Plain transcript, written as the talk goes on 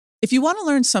If you want to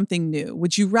learn something new,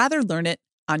 would you rather learn it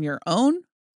on your own,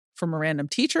 from a random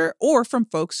teacher, or from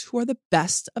folks who are the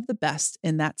best of the best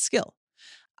in that skill?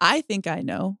 I think I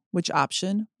know which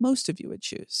option most of you would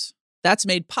choose. That's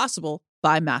made possible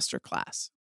by Masterclass.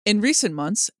 In recent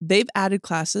months, they've added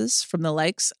classes from the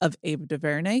likes of Ava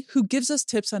DuVernay, who gives us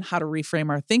tips on how to reframe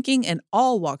our thinking in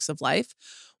all walks of life.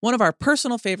 One of our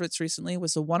personal favorites recently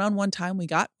was the one-on-one time we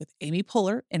got with Amy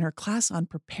Poehler in her class on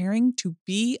preparing to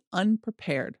be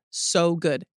unprepared. So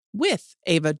good. With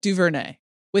Ava DuVernay.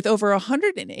 With over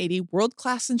 180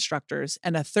 world-class instructors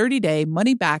and a 30-day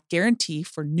money-back guarantee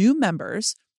for new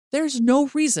members, there's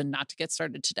no reason not to get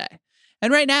started today.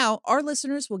 And right now, our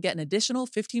listeners will get an additional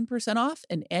 15% off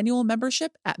an annual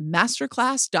membership at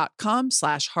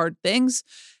masterclass.com/hardthings.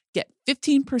 Get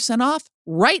 15% off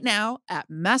right now at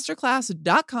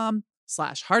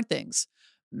masterclass.com/hardthings.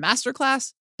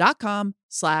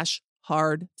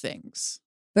 Masterclass.com/hardthings.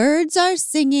 Birds are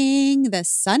singing, the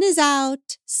sun is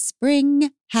out,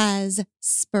 spring has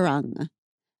sprung.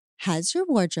 Has your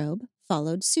wardrobe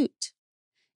followed suit?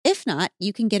 If not,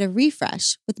 you can get a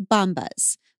refresh with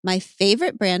Bombas, my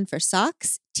favorite brand for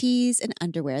socks, tees, and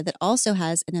underwear that also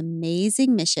has an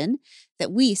amazing mission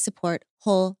that we support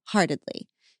wholeheartedly.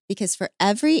 Because for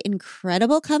every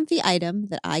incredible comfy item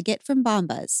that I get from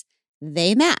Bombas,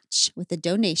 they match with a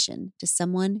donation to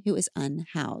someone who is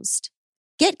unhoused.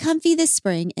 Get comfy this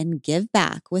spring and give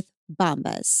back with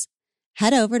Bombas.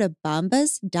 Head over to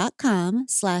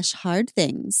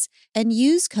bombas.com/hardthings and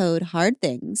use code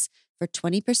HARDTHINGS for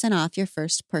 20% off your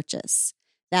first purchase.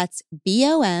 That's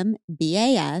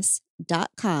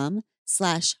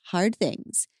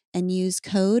bombas.com/hardthings and use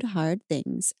code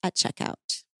HARDTHINGS at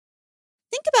checkout.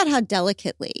 Think about how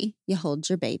delicately you hold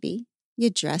your baby, you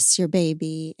dress your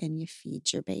baby, and you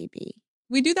feed your baby.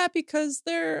 We do that because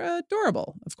they're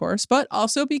adorable, of course, but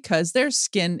also because their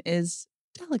skin is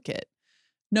delicate.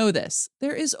 Know this,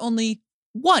 there is only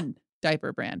one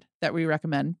diaper brand that we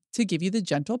recommend to give you the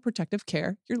gentle protective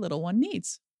care your little one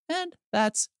needs. And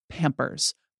that's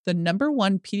Pampers, the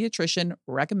 #1 pediatrician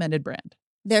recommended brand.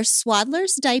 Their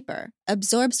Swaddler's diaper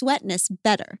absorbs wetness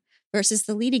better versus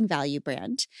the leading value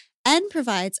brand and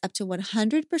provides up to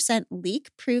 100%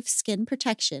 leak-proof skin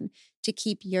protection to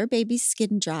keep your baby's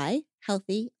skin dry,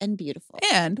 healthy, and beautiful.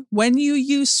 And when you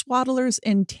use Swaddlers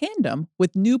in tandem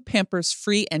with new Pampers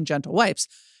Free and Gentle wipes,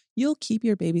 you'll keep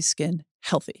your baby's skin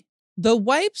healthy. The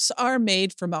wipes are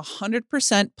made from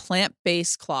 100%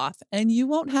 plant-based cloth, and you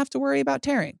won't have to worry about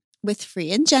tearing. With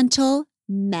Free and Gentle,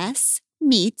 mess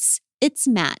meets its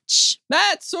match.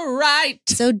 That's right.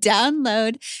 So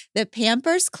download the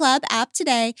Pampers Club app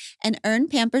today and earn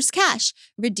Pampers Cash.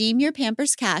 Redeem your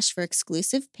Pampers Cash for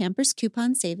exclusive Pampers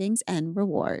coupon savings and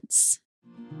rewards.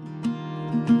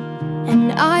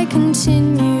 And I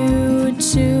continue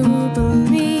to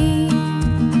believe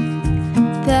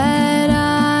that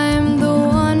I'm the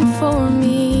one for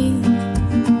me.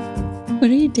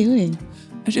 What are you doing?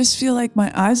 I just feel like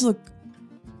my eyes look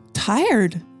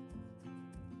tired.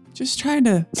 Just trying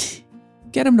to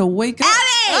get him to wake up.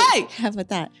 Hey! How about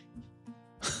that?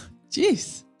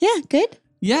 Jeez. Yeah, good.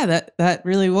 Yeah, that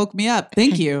really woke me up.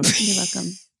 Thank you. You're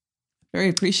welcome. Very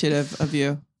appreciative of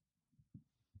you.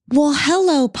 Well,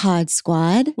 hello, Pod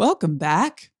Squad. Welcome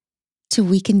back to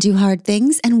We Can Do Hard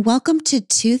Things, and welcome to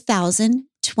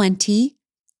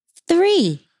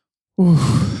 2023.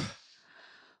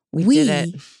 We did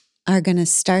it. Are going to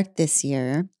start this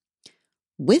year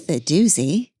with a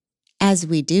doozy. As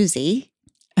we doozy.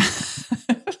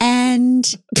 And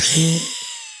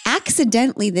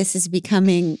accidentally, this is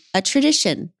becoming a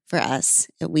tradition for us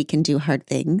that We Can Do Hard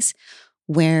Things,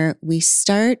 where we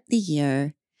start the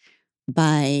year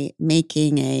by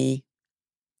making a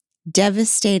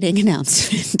devastating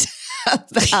announcement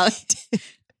about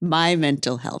my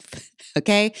mental health.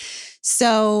 Okay?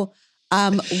 So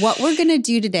what we're going to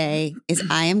do today is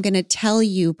I am going to tell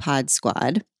you, Pod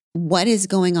Squad, what is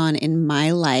going on in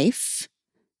my life,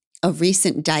 a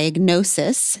recent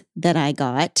diagnosis that I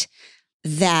got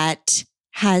that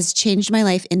has changed my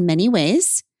life in many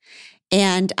ways.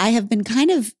 And I have been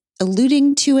kind of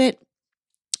alluding to it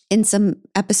in some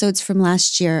episodes from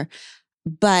last year,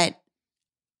 but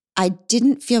I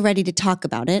didn't feel ready to talk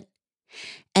about it.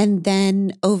 And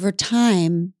then over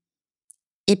time,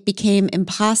 it became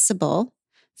impossible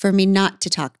for me not to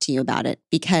talk to you about it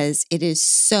because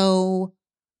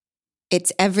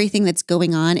it's everything that's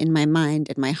going on in my mind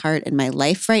and my heart and my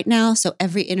life right now. So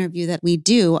every interview that we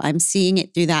do, I'm seeing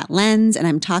it through that lens and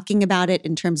I'm talking about it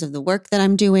in terms of the work that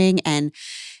I'm doing. And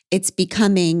it's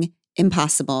becoming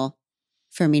impossible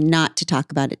for me not to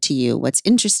talk about it to you. What's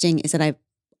interesting is that I've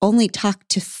only talked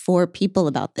to 4 people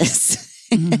about this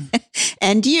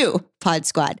And you, Pod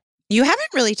Squad. You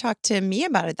haven't really talked to me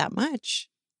about it that much.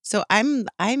 So I'm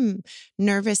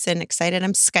nervous and excited.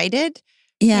 I'm skited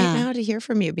right now to hear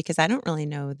from you because I don't really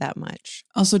know that much.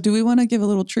 Also, do we want to give a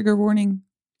little trigger warning?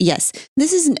 Yes.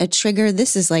 This isn't a trigger.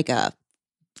 This is like a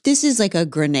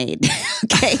grenade.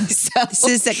 Okay. So This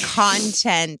is a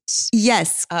content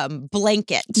yes.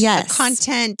 blanket. Yes. A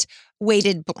content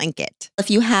weighted blanket. If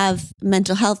you have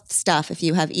mental health stuff, if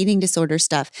you have eating disorder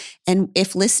stuff, and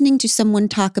if listening to someone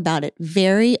talk about it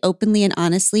very openly and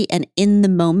honestly and in the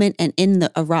moment and in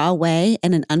a raw way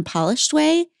and an unpolished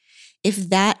way, if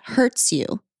that hurts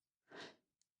you,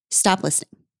 stop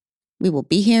listening. We will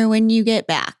be here when you get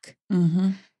back.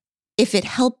 Mm-hmm. If it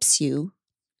helps you,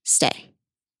 stay.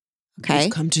 Okay?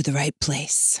 You've come to the right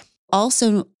place.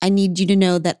 Also, I need you to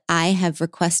know that I have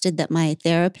requested that my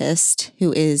therapist,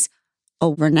 who is a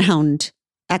renowned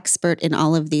expert in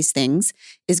all of these things,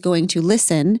 is going to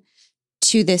listen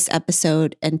to this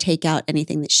episode and take out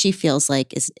anything that she feels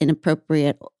like is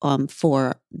inappropriate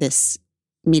for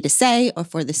me to say or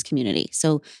for this community.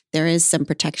 So there is some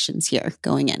protections here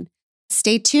going in.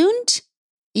 Stay tuned.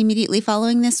 Immediately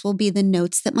following this will be the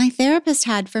notes that my therapist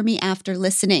had for me after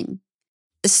listening.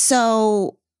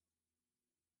 So,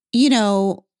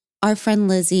 our friend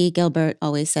Lizzie Gilbert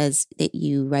always says that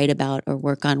you write about or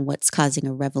work on what's causing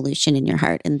a revolution in your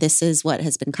heart. And this is what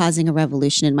has been causing a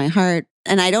revolution in my heart.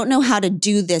 And I don't know how to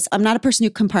do this. I'm not a person who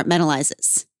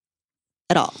compartmentalizes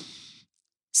at all.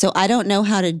 So I don't know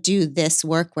how to do this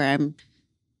work where I'm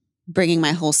bringing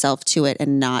my whole self to it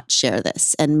and not share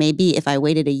this. And maybe if I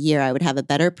waited a year, I would have a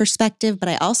better perspective. But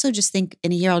I also just think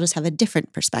in a year, I'll just have a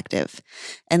different perspective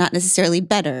and not necessarily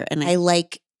better. And I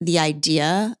like the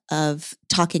idea of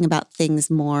talking about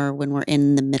things more when we're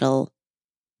in the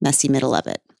messy middle of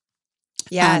it.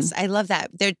 Yes, I love that.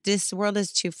 This world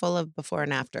is too full of before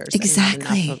and afters. Exactly.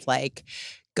 And enough of like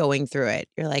going through it.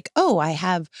 You're like, oh, I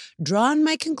have drawn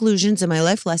my conclusions and my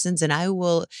life lessons and I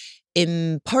will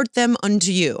impart them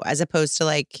unto you, as opposed to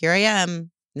like, here I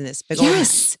am in this big old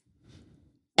mess.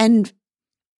 And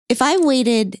if I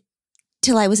waited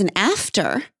till I was an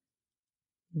after,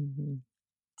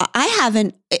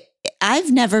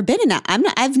 I've never been in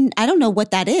I don't know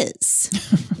what that is.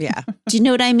 Yeah. Do you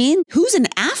know what I mean? Who's an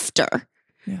after?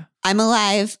 Yeah. I'm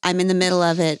alive. I'm in the middle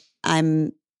of it.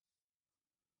 I'm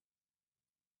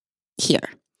here.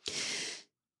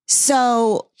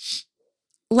 So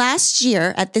last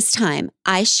year at this time,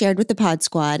 I shared with the Pod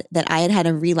Squad that I had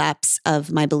a relapse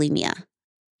of my bulimia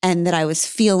and that I was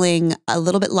feeling a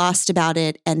little bit lost about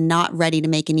it and not ready to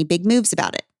make any big moves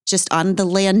about it. Just on the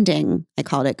landing, I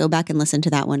called it. Go back and listen to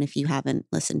that one if you haven't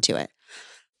listened to it.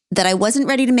 That I wasn't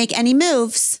ready to make any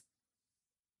moves,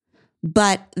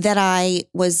 but that I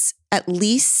was at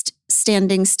least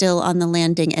standing still on the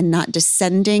landing and not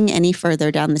descending any further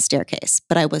down the staircase.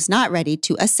 But I was not ready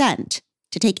to ascend,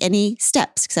 to take any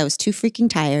steps because I was too freaking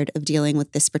tired of dealing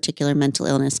with this particular mental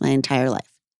illness my entire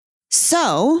life.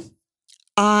 So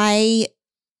I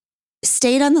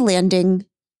stayed on the landing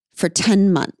for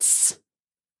 10 months.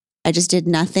 I just did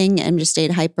nothing and just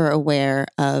stayed hyper aware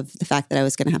of the fact that I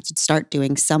was going to have to start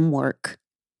doing some work.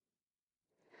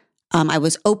 I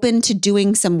was open to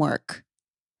doing some work,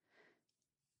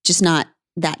 just not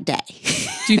that day.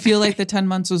 Do you feel like the 10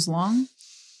 months was long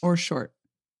or short?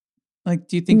 Like,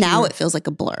 do you think now it feels like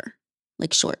a blur,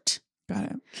 like short.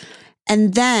 Got it.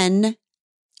 And then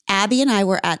Abby and I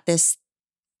were at this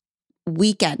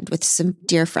weekend with some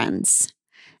dear friends.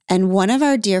 And one of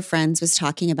our dear friends was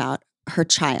talking about her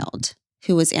child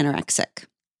who was anorexic.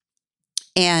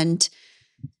 And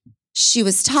she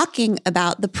was talking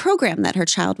about the program that her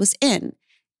child was in.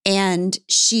 And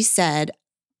she said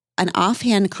an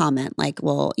offhand comment like,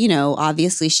 well,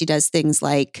 obviously she does things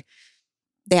like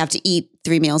they have to eat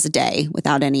 3 meals a day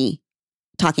without any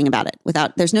talking about it,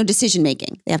 there's no decision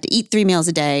making. They have to eat 3 meals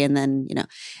a day. And then,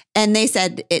 and they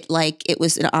said it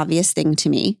was an obvious thing to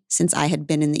me since I had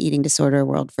been in the eating disorder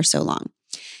world for so long.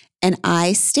 And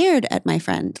I stared at my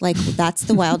friend like, that's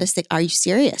the wildest thing. Are you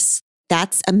serious?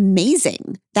 That's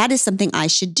amazing. That is something I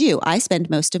should do. I spend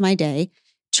most of my day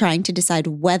trying to decide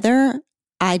whether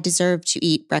I deserve to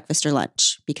eat breakfast or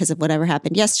lunch because of whatever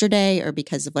happened yesterday or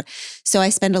because of what. So I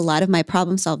spend a lot of my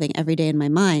problem solving every day in my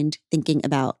mind thinking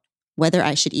about whether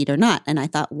I should eat or not. And I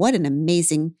thought, what an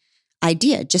amazing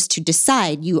idea just to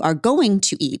decide you are going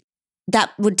to eat.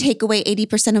 That would take away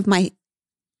 80% of my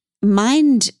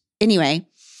mind anyway.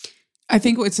 I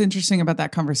think what's interesting about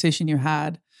that conversation you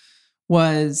had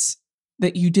was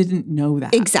that you didn't know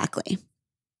that. Exactly.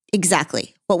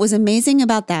 What was amazing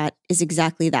about that is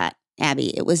exactly that,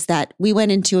 Abby. It was that we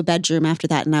went into a bedroom after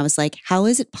that and I was like, how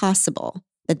is it possible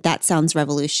that sounds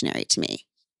revolutionary to me.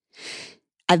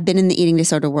 I've been in the eating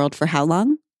disorder world for how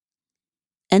long?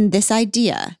 And this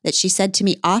idea that she said to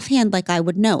me offhand, like I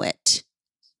would know it,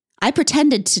 I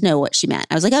pretended to know what she meant.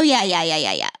 I was like, oh,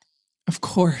 yeah. Of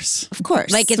course. Of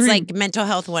course. Like it's like mental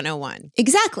health 101.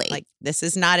 Exactly. Like this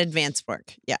is not advanced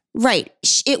work. Yeah. Right.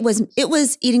 It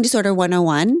was eating disorder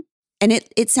 101. And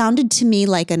it sounded to me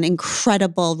like an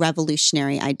incredible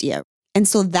revolutionary idea. And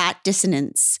so that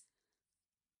dissonance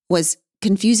was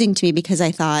confusing to me because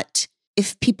I thought,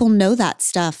 if people know that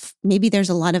stuff, maybe there's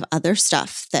a lot of other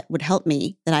stuff that would help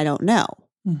me that I don't know.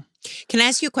 Can I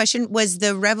ask you a question? Was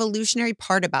the revolutionary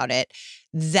part about it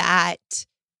that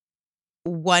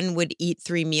one would eat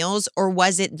 3 meals, or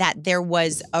was it that there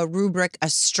was a rubric, a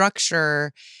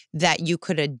structure that you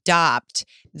could adopt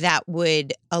that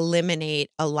would eliminate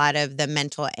a lot of the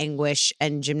mental anguish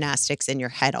and gymnastics in your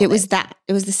head? It was that.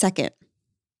 It was the second.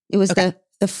 It was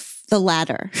the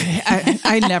latter.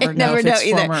 I never know if it's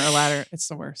either. former or latter. It's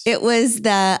the worst. It was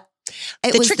the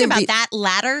trick about that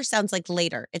latter sounds like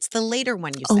later. It's the later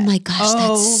one you said. Oh my gosh,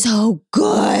 that's so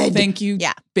good. Thank you,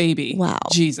 baby. Wow.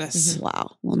 Jesus. Mm-hmm.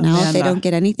 Wow. Well, now if they don't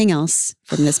get anything else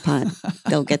from this pod,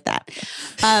 they'll get that.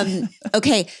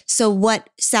 Okay. So what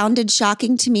sounded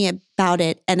shocking to me about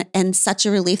it and such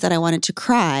a relief that I wanted to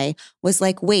cry was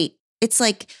like, wait, it's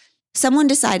like someone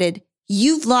decided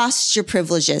you've lost your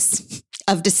privileges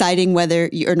of deciding whether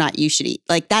or not you should eat.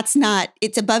 Like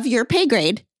it's above your pay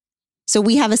grade. So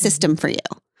we have a system for you.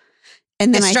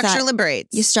 And then structure liberates.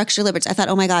 You structure liberates. I thought,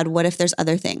 oh my God, what if there's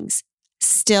other things?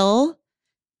 Still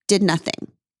did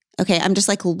nothing. Okay. I'm just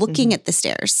like looking at the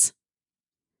stairs.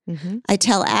 Mm-hmm. I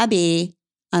tell Abby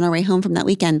on our way home from that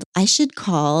weekend, I should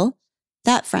call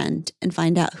that friend and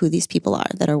find out who these people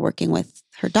are that are working with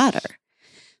her daughter.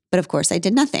 But of course I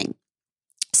did nothing.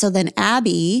 So then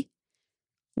Abby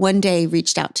one day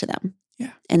reached out to them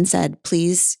and said,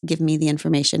 please give me the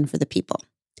information for the people.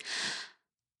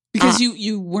 Because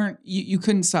you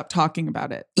couldn't stop talking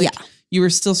about it. Like, you were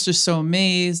still just so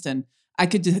amazed, and I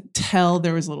could tell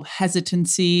there was a little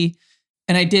hesitancy,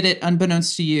 and I did it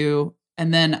unbeknownst to you.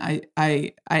 And then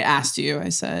I asked you, I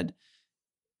said,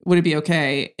 would it be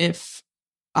okay if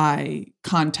I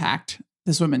contact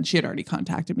this woman? She had already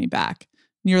contacted me back.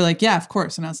 And you were like, yeah, of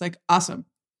course. And I was like, awesome.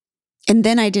 And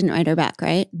then I didn't write her back,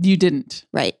 right? You didn't.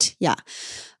 Right. Yeah.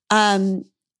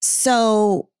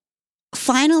 So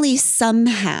finally,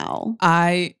 somehow,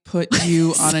 I put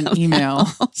you on an email.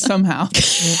 Somehow,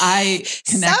 I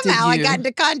connected you. I got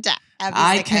into contact.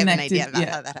 I have an idea about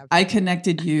how that happened. I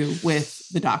connected you with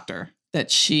the doctor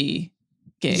that she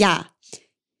gave. Yeah.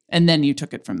 And then you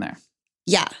took it from there.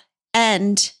 Yeah.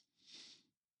 And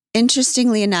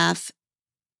interestingly enough,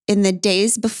 in the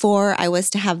days before I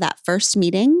was to have that first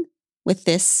meeting with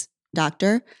this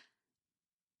doctor,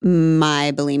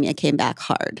 my bulimia came back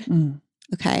hard.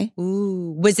 Okay.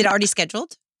 Ooh. Was it already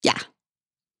scheduled? Yeah.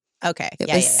 Okay. It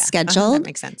was scheduled. That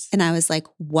makes sense. And I was like,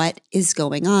 what is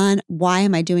going on? Why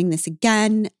am I doing this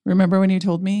again? Remember when you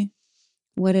told me?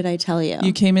 What did I tell you?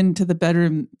 You came into the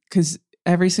bedroom because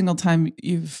every single time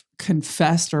you've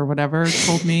confessed or whatever,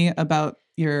 told me about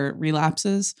your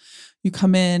relapses, you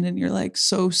come in and you're like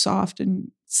so soft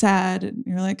and sad. And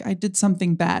you're like, I did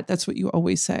something bad. That's what you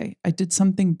always say. I did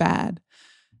something bad.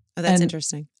 Oh, that's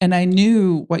interesting. And I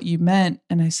knew what you meant.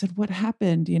 And I said, what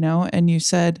happened? And you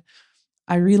said,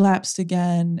 I relapsed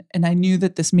again. And I knew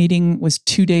that this meeting was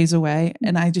 2 days away.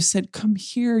 And I just said, come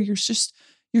here.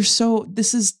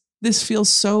 This feels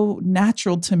so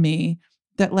natural to me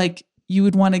that like you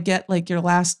would want to get like your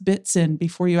last bits in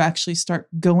before you actually start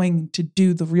going to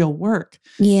do the real work.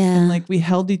 Yeah. And like we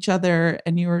held each other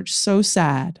and you were so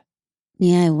sad.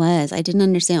 Yeah, I was. I didn't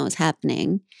understand what was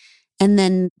happening. And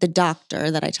then the doctor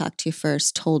that I talked to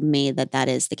first told me that that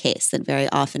is the case, that very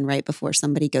often right before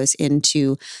somebody goes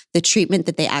into the treatment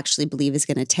that they actually believe is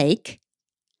going to take,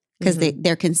 because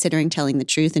they're considering telling the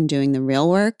truth and doing the real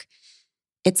work,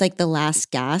 it's like the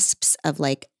last gasps of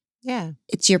like,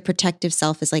 it's your protective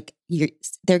self is like,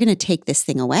 they're going to take this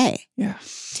thing away. Yeah.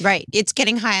 Right. It's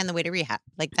getting high on the way to rehab.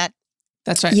 Like that.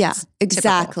 That's right. Yeah,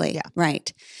 exactly. Yeah.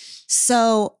 Right.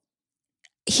 So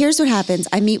here's what happens.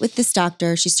 I meet with this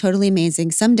doctor. She's totally amazing.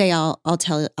 Someday I'll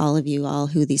tell all of you all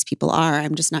who these people are.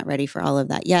 I'm just not ready for all of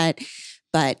that yet.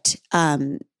 But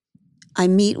I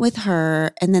meet with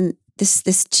her, and then this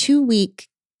 2 week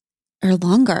or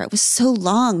longer, it was so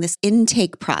long, this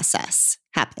intake process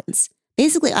happens.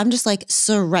 Basically, I'm just like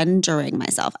surrendering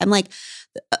myself. I'm like,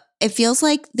 it feels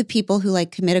like the people who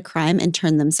like commit a crime and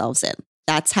turn themselves in.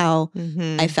 That's how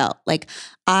I felt. Like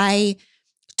I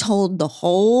told the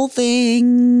whole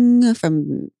thing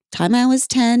from time I was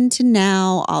 10 to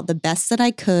now, all the best that I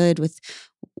could with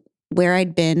where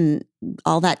I'd been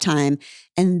all that time.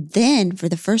 And then for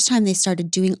the first time, they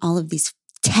started doing all of these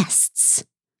tests,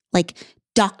 like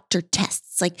doctor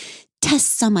tests, like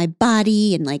tests on my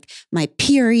body and like my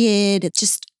period. It's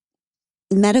just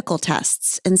medical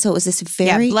tests. And so it was this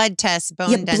very blood tests,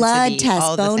 bone density, blood tests,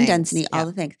 all the bone things. density, all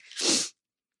the things.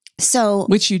 So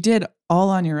which you did all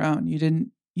on your own. You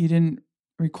didn't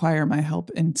require my help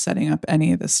in setting up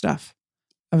any of this stuff.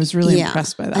 I was really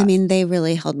impressed by that. I mean, they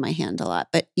really held my hand a lot,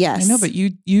 but yes. I know, but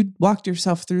you walked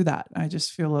yourself through that. I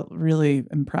just feel really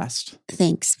impressed.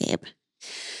 Thanks, babe.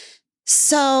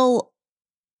 So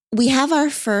we have our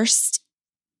first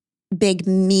big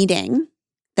meeting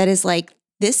that is like,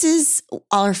 this is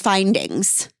our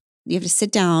findings. You have to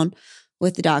sit down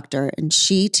with the doctor and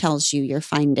she tells you your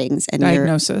findings and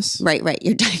diagnosis.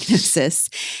 Your diagnosis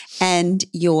and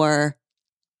your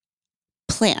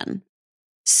plan.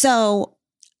 So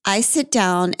I sit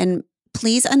down and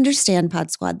please understand,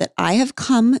 Pod Squad, that I have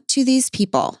come to these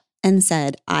people and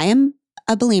said, I am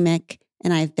a bulimic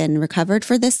and I've been recovered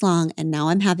for this long and now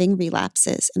I'm having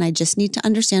relapses. And I just need to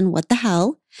understand what the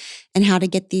hell and how to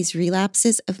get these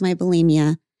relapses of my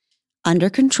bulimia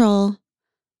under control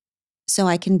so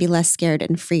I can be less scared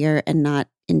and freer and not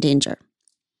in danger.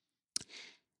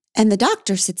 And the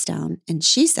doctor sits down and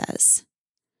she says,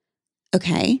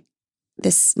 okay,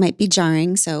 this might be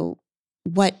jarring. So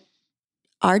what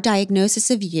our diagnosis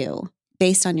of you,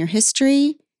 based on your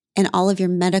history and all of your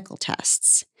medical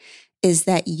tests, is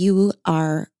that you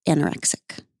are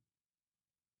anorexic.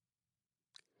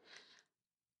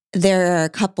 There are a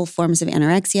couple forms of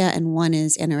anorexia, and one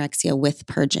is anorexia with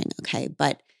purging, okay?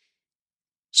 But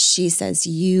she says,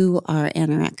 you are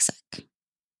anorexic.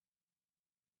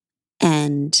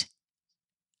 And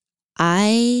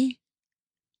I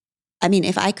mean,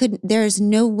 if I could, there's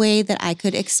no way that I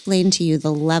could explain to you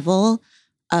the level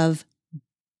of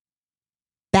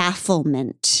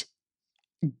bafflement,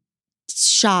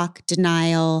 shock,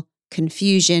 denial,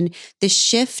 confusion, the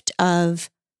shift of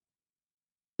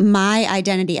my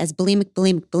identity as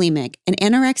bulimic. And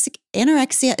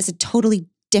anorexia is a totally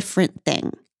different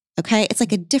thing. Okay. It's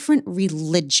like a different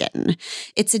religion.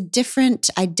 It's a different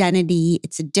identity.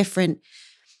 It's a different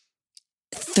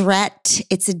threat.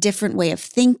 It's a different way of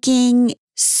thinking.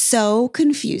 So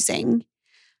confusing.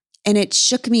 And it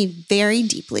shook me very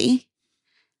deeply.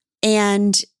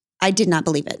 And I did not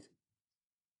believe it.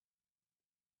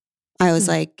 I was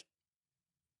like,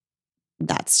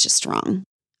 that's just wrong.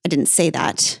 I didn't say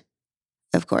that,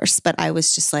 of course, but I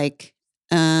was just like,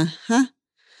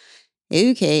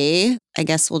 okay, I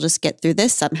guess we'll just get through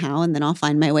this somehow and then I'll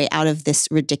find my way out of this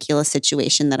ridiculous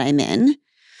situation that I'm in.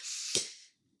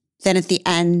 Then at the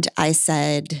end, I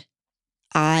said,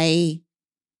 I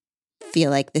feel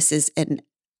like this is an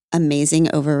amazing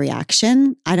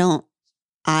overreaction.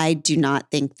 I do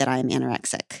not think that I'm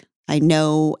anorexic. I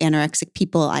know anorexic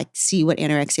people. I see what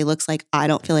anorexia looks like. I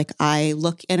don't feel like I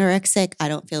look anorexic. I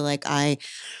don't feel like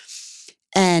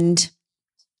and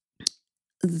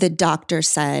the doctor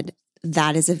said,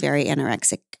 that is a very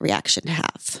anorexic reaction to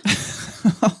have.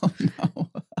 Oh,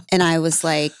 no. And I was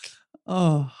like,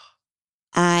 oh,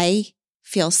 I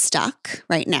feel stuck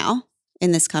right now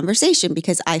in this conversation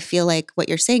because I feel like what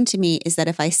you're saying to me is that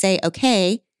if I say,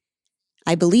 okay,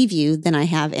 I believe you, then I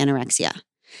have anorexia.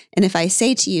 And if I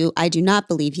say to you, I do not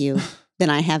believe you, then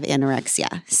I have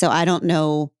anorexia. So I don't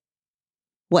know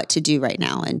what to do right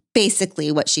now. And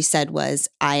basically what she said was,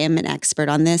 I am an expert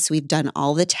on this. We've done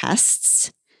all the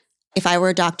tests. If I were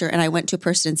a doctor and I went to a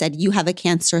person and said, you have a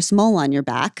cancerous mole on your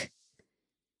back,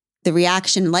 the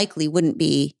reaction likely wouldn't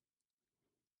be,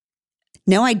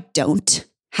 no, I don't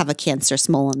have a cancerous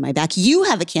mole on my back. You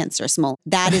have a cancerous mole.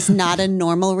 That is not a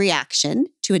normal reaction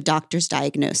to a doctor's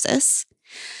diagnosis.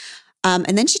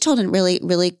 And then she told a really,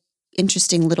 really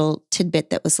interesting little tidbit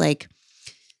that was like,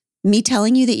 me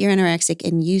telling you that you're anorexic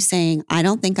and you saying, I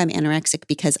don't think I'm anorexic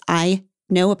because I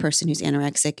know a person who's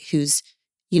anorexic who's,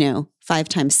 5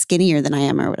 times skinnier than I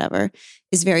am or whatever,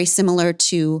 is very similar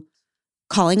to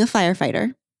calling a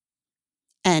firefighter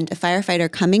and a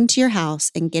firefighter coming to your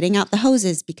house and getting out the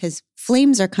hoses because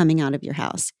flames are coming out of your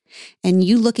house. And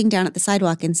you looking down at the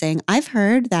sidewalk and saying, I've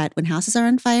heard that when houses are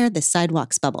on fire, the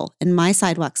sidewalks bubble and my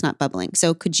sidewalk's not bubbling.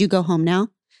 So could you go home now?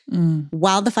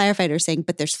 While the firefighter is saying,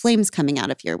 but there's flames coming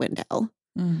out of your window.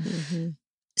 Mm-hmm.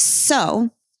 So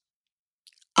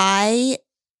I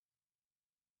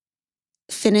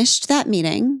finished that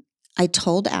meeting. I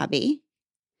told Abby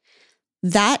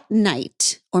that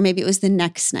night, or maybe it was the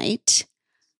next night,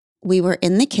 we were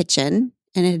in the kitchen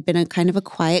and it had been a kind of a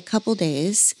quiet couple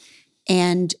days.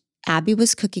 And Abby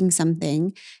was cooking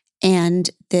something and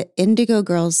the Indigo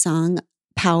Girls song,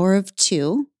 Power of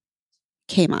Two,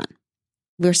 came on.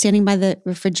 we were standing by the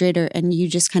refrigerator and you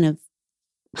just kind of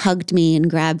hugged me and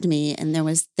grabbed me. And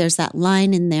there's that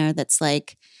line in there that's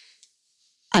like,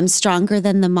 I'm stronger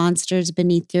than the monsters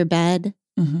beneath your bed,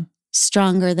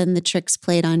 stronger than the tricks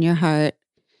played on your heart.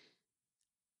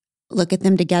 Look at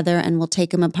them together and we'll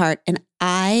take them apart. And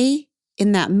I,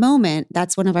 in that moment,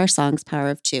 that's one of our songs, Power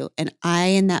of Two. And I,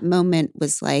 in that moment,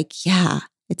 was like, yeah,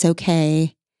 it's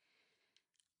okay.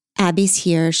 Abby's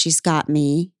here. She's got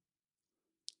me.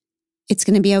 It's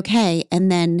going to be okay.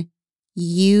 And then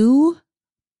you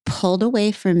pulled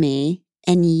away from me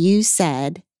and you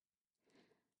said,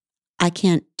 I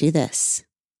can't do this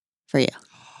for you.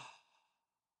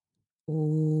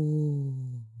 Ooh.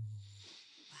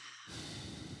 Wow.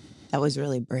 That was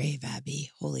really brave, Abby.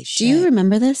 Holy shit. Do you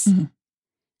remember this?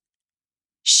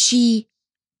 She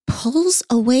pulls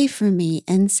away from me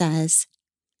and says,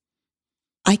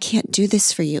 I can't do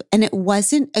this for you. And it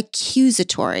wasn't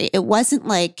accusatory. It wasn't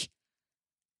like,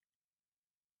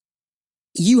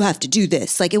 you have to do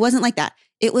this. Like, it wasn't like that.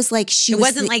 It was like It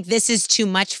wasn't like, this is too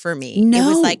much for me. No. It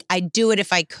was like, I'd do it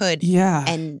if I could. Yeah.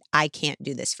 And I can't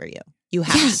do this for you. You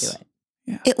have to do it.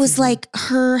 Yeah. It was like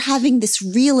her having this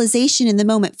realization in the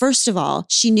moment. First of all,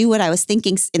 she knew what I was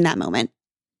thinking in that moment.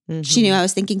 She knew I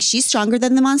was thinking, she's stronger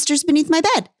than the monsters beneath my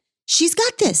bed. She's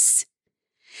got this.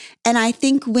 And I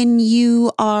think when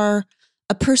you are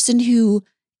a person who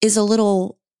is a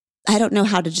little, I don't know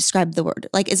how to describe the word,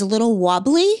 like is a little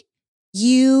wobbly,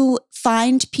 you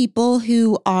find people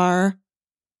who are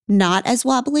not as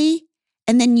wobbly.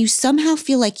 And then you somehow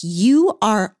feel like you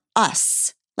are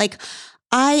us. Like,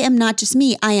 I am not just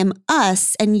me, I am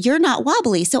us, and you're not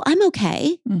wobbly, so I'm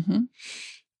okay.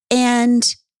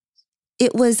 And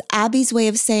it was Abby's way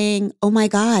of saying, oh my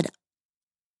God,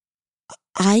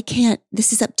 I can't,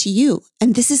 this is up to you.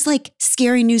 And this is like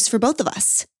scary news for both of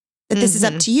us, that this is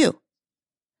up to you.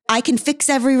 I can fix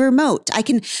every remote. I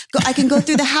can go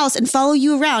through the house and follow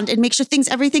you around and make sure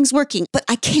everything's working, but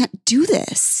I can't do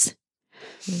this.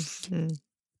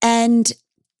 And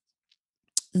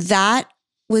that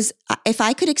was, if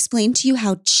I could explain to you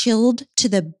how chilled to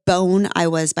the bone I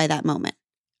was by that moment.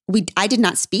 I did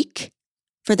not speak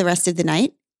for the rest of the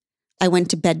night. I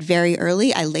went to bed very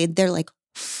early. I laid there like,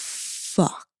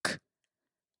 fuck.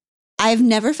 I've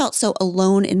never felt so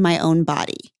alone in my own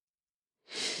body.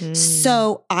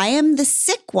 So I am the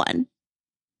sick one.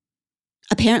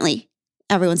 Apparently,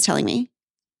 everyone's telling me.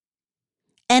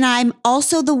 And I'm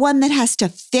also the one that has to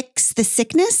fix the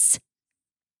sickness.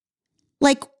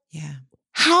 Like, yeah.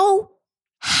 How?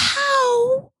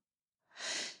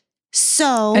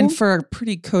 So. And for a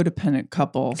pretty codependent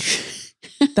couple,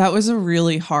 that was a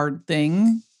really hard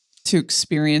thing to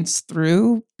experience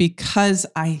through, because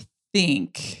I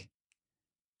think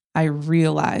I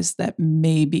realized that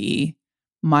maybe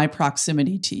my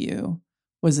proximity to you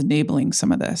was enabling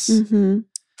some of this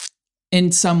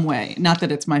in some way. Not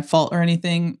that it's my fault or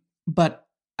anything, but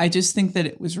I just think that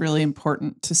it was really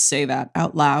important to say that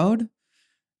out loud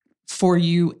for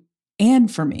you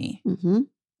and for me.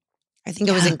 I think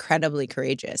it was incredibly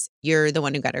courageous. You're the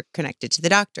one who got her connected to the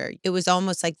doctor. It was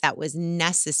almost like that was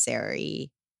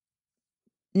necessary,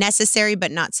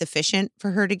 but not sufficient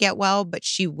for her to get well. But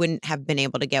she wouldn't have been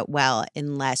able to get well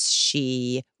unless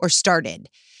she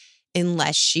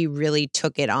really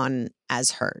took it on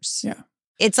as hers. Yeah.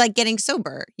 It's like getting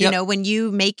sober. You know, when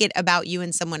you make it about you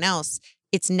and someone else,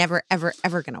 it's never, ever,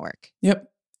 ever going to work.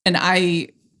 Yep. And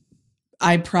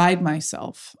I pride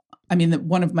myself. I mean, that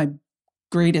one of my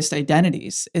greatest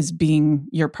identities is being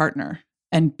your partner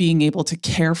and being able to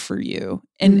care for you.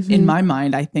 And in my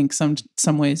mind, I think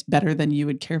some ways better than you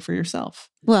would care for yourself.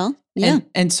 Well, yeah.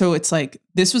 And so it's like,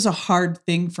 this was a hard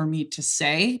thing for me to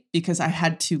say, because I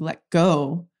had to let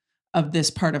go of this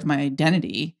part of my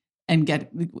identity and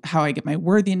get how I get my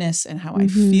worthiness and how I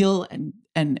feel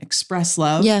and express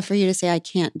love. Yeah. For you to say, I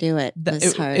can't do it.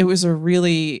 That's hard. It was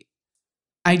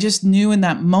I just knew in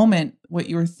that moment what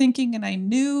you were thinking. And I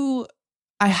knew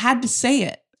I had to say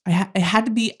it. It had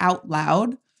to be out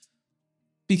loud,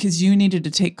 because you needed to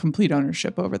take complete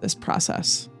ownership over this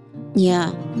process.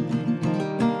 Yeah.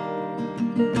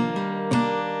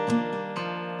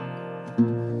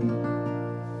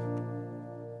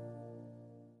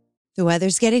 The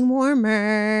weather's getting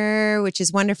warmer, which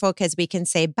is wonderful because we can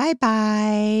say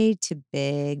bye-bye to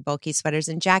big, bulky sweaters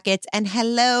and jackets and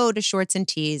hello to shorts and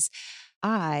tees.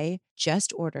 I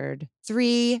just ordered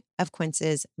 3 of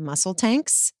Quince's muscle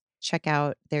tanks. Check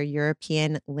out their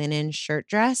European linen shirt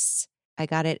dress. I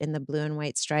got it in the blue and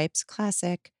white stripes,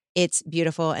 classic. It's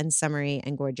beautiful and summery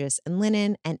and gorgeous and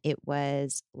linen, and it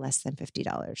was less than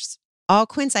 $50. All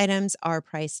Quince items are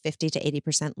priced 50 to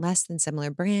 80% less than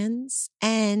similar brands,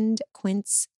 and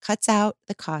Quince cuts out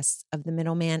the costs of the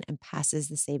middleman and passes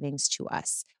the savings to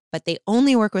us. But they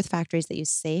only work with factories that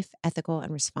use safe, ethical,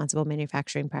 and responsible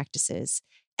manufacturing practices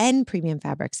and premium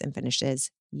fabrics and finishes.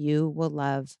 You will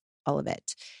love all of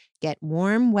it. Get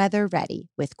warm weather ready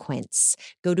with Quince.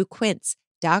 Go to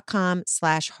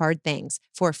quince.com/hardthings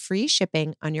for free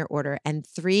shipping on your order and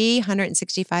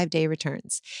 365-day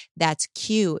returns. That's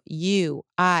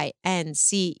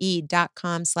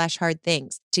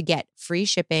QUINCE.com/hardthings to get free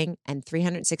shipping and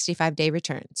 365-day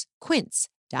returns.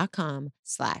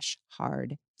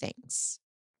 Quince.com/hardthings.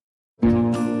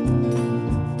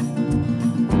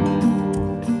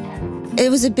 It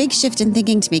was a big shift in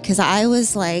thinking to me because I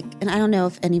was like, and I don't know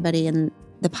if anybody in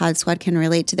the Pod Squad can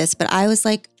relate to this, but I was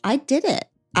like, I did it.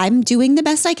 I'm doing the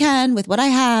best I can with what I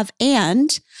have.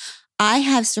 And I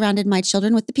have surrounded my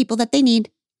children with the people that they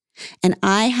need. And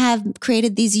I have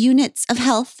created these units of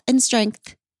health and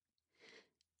strength.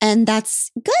 And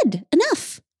that's good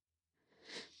enough.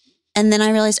 And then I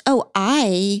realized,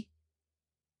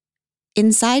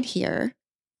 inside here,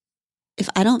 if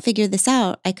I don't figure this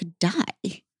out, I could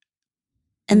die.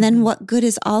 And then what good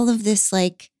is all of this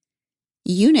like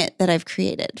unit that I've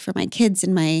created for my kids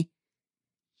and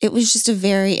it was just a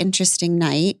very interesting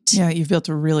night. Yeah, you've built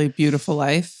a really beautiful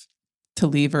life to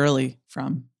leave early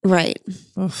from. Right.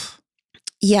 Oof.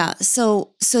 Yeah.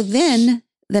 So then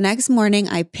the next morning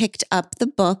I picked up the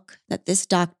book that this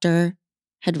doctor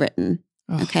had written.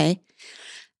 Oh. Okay.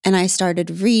 And I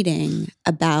started reading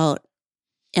about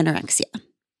anorexia.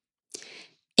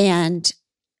 And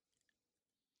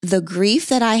the grief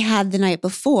that I had the night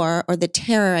before, or the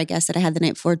terror, I guess, that I had the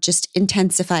night before, just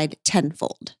intensified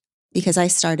tenfold because I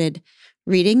started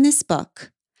reading this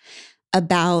book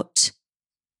about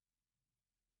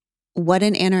what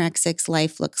an anorexic's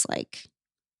life looks like.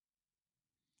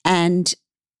 And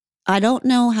I don't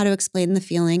know how to explain the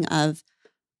feeling of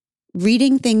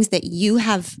reading things that you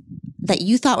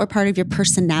thought were part of your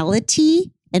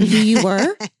personality and who you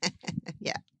were.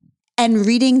 Yeah. And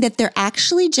reading that they're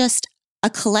actually just a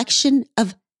collection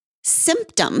of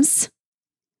symptoms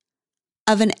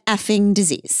of an effing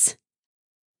disease.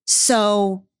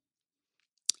 So,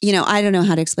 I don't know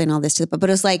how to explain all this to them, but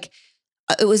it was like,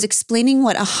 it was explaining how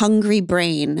a hungry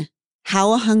brain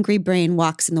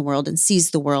walks in the world and sees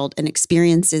the world and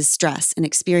experiences stress and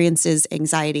experiences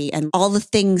anxiety and all the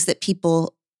things that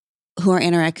people who are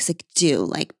anorexic do,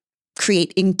 like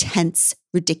create intense,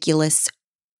 ridiculous,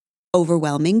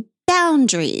 overwhelming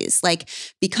boundaries, like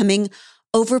becoming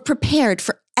overprepared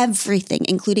for everything,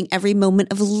 including every moment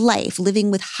of life,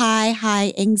 living with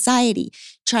high anxiety,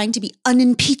 trying to be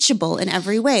unimpeachable in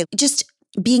every way, just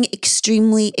being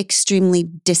extremely, extremely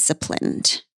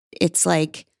disciplined. It's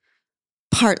like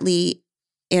partly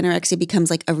anorexia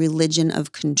becomes like a religion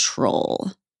of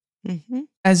control. Mm-hmm.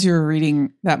 As you were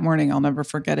reading that morning, I'll never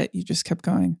forget it. You just kept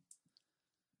going,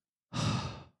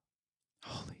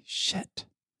 holy shit.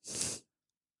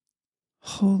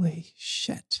 Holy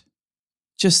shit.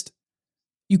 Just,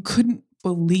 you couldn't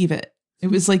believe it. It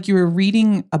was like you were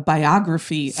reading a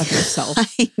biography of yourself.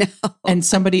 I know. And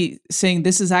somebody saying,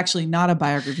 this is actually not a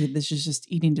biography. This is just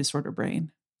eating disorder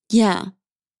brain. Yeah.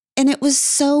 And it was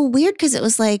so weird because it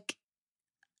was like,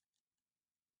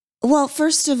 well,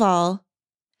 first of all,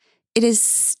 it is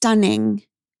stunning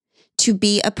to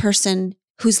be a person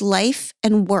whose life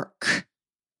and work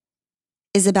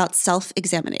is about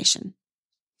self-examination.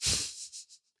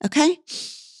 Okay?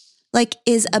 Like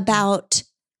is about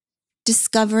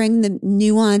discovering the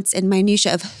nuance and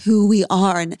minutia of who we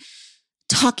are and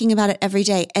talking about it every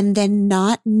day and then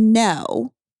not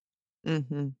know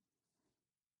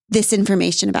this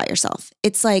information about yourself.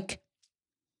 It's like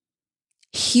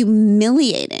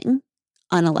humiliating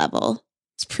on a level.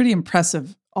 It's pretty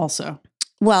impressive also.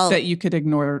 Well, that you could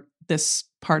ignore this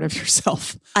part of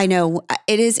yourself. I know.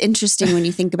 It is interesting when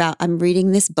you think about, I'm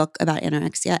reading this book about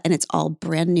anorexia and it's all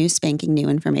brand new, spanking new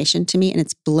information to me. And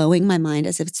it's blowing my mind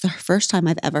as if it's the first time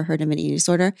I've ever heard of an eating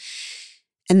disorder.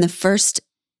 And the first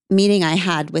meeting I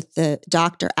had with the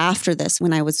doctor after this,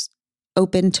 when I was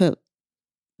open to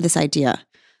this idea,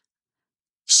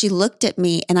 she looked at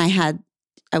me and I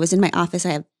was in my office.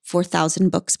 I have 4,000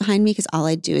 books behind me because all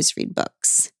I do is read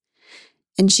books.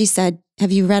 And she said,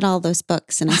 have you read all those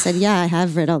books? And I said, yeah, I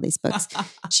have read all these books.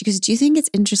 She goes, do you think it's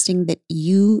interesting that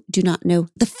you do not know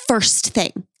the first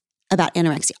thing about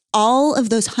anorexia? All of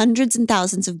those hundreds and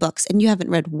thousands of books, and you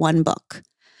haven't read one book.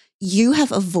 You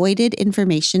have avoided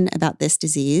information about this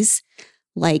disease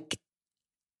like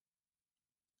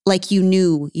you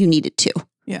knew you needed to.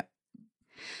 Yeah.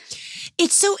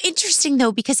 It's so interesting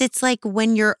though, because it's like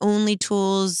when your only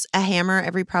tool's a hammer,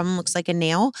 every problem looks like a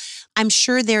nail. I'm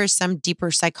sure there is some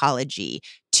deeper psychology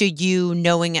to you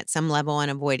knowing at some level and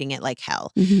avoiding it like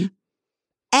hell. Mhm.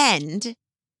 And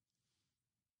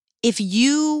if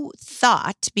you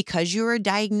thought, because you were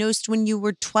diagnosed when you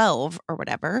were 12 or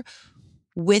whatever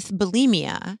with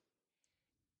bulimia,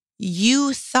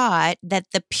 you thought that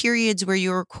the periods where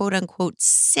you were quote unquote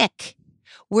sick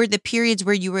were the periods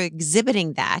where you were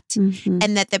exhibiting that, Mhm.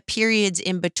 and that the periods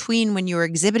in between when you were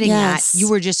exhibiting Yes. that, you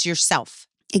were just yourself.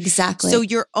 Exactly. So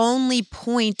your only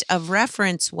point of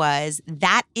reference was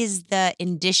that is the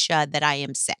indicia that I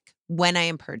am sick when I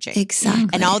am purging. Exactly.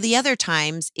 And all the other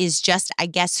times is just, I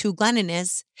guess, who Glennon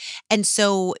is. And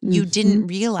so you didn't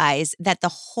realize that the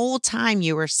whole time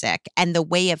you were sick and the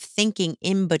way of thinking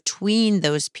in between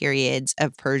those periods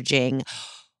of purging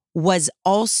was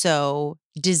also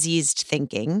diseased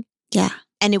thinking. Yeah.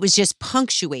 And it was just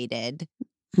punctuated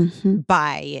Mhm.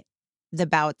 by the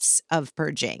bouts of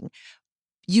purging.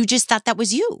 You just thought that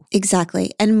was you.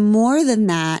 Exactly. And more than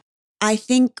that, I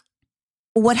think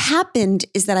what happened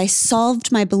is that I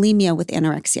solved my bulimia with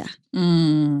anorexia.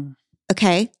 Mm.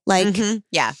 Okay. Like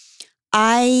Yeah.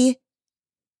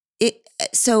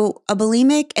 so a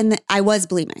bulimic, and I was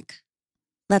bulimic.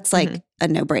 That's like Mhm. a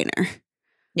no-brainer.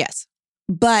 Yes.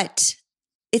 But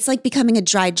it's like becoming a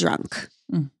dry drunk.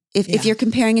 Mm. If Yeah. you're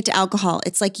comparing it to alcohol,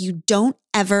 it's like you don't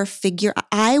ever figure.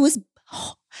 I was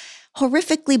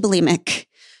horrifically bulimic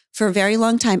for a very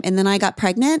long time. And then I got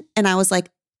pregnant and I was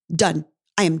like, done.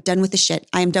 I am done with the shit.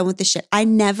 I am done with the shit. I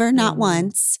never, not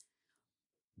once,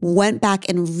 went back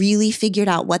and really figured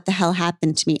out what the hell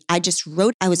happened to me. I just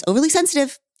wrote, I was overly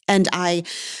sensitive and and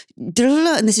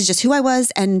this is just who I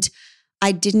was. And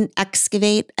I didn't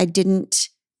excavate. I didn't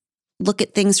look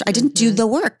at things. I didn't do the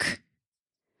work.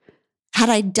 Had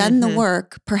I done the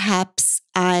work, perhaps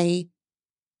I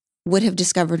would have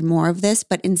discovered more of this,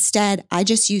 but instead I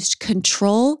just used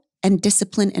control and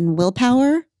discipline and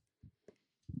willpower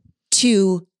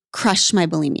to crush my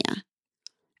bulimia.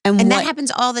 And that happens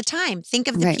all the time. Think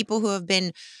of the Right. people who have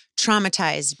been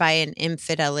traumatized by an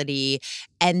infidelity,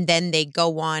 and then they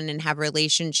go on and have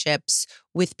relationships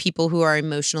with people who are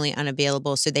emotionally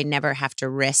unavailable, so they never have to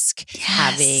risk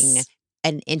having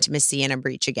an intimacy and a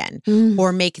breach again,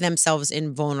 or make themselves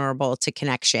invulnerable to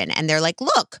connection. And they're like,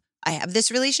 look, I have this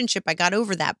relationship. I got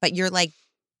over that. But you're like,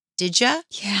 did ya?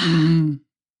 Yeah. Mm.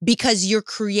 Because you're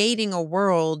creating a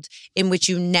world in which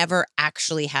you never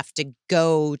actually have to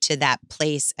go to that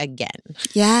place again.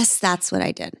 Yes, that's what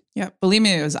I did. Yeah.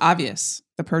 Bulimia is obvious.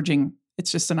 The purging,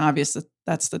 it's just an obvious,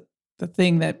 that's the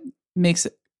thing that makes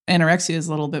it, anorexia is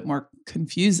a little bit more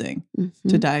confusing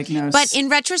to diagnose. But in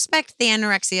retrospect, the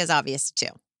anorexia is obvious too.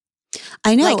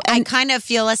 I know. Like, I kind of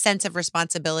feel a sense of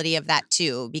responsibility of that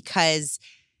too, because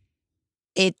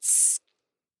it's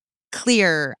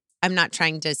clear. I'm not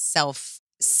trying to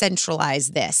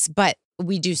self-centralize this, but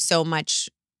we do so much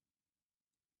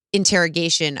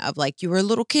interrogation of like, you were a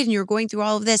little kid and you were going through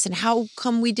all of this, and how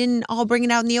come we didn't all bring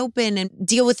it out in the open and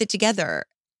deal with it together?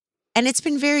 And it's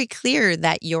been very clear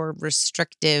that your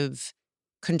restrictive,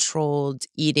 controlled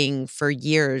eating for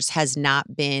years has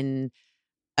not been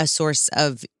a source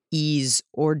of ease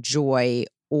or joy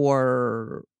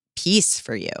or peace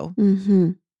for you.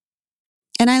 Mm-hmm.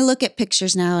 And I look at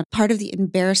pictures now, and part of the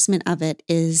embarrassment of it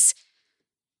is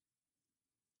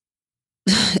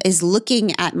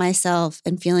looking at myself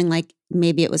and feeling like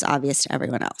maybe it was obvious to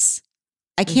everyone else.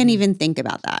 I can't even think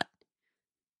about that.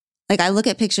 Like, I look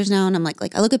at pictures now and I'm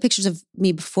like I look at pictures of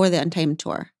me before the Untamed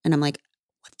tour and I'm like,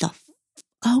 what the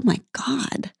oh my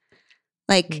God.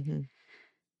 Like,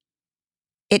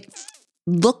 it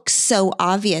looks so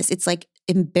obvious. It's like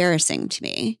embarrassing to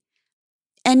me.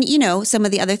 And you know, some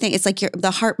of the other things, it's like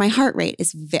my heart rate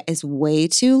is way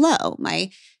too low. My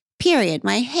period,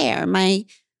 my hair, my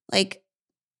like,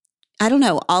 I don't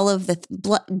know, all of the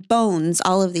bones,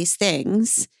 all of these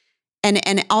things.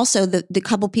 And also the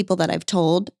couple people that I've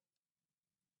told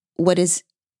what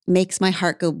makes my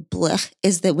heart go blech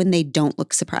is that when they don't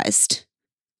look surprised.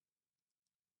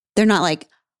 They're not like,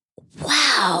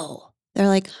 wow. They're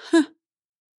like, huh.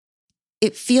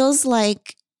 It feels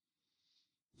like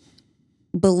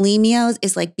bulimia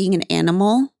is like being an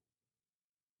animal.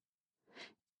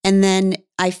 And then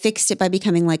I fixed it by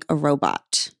becoming like a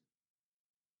robot.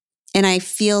 And I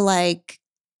feel like,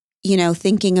 you know,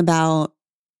 thinking about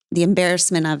the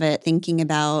embarrassment of it, thinking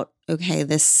about, okay,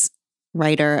 this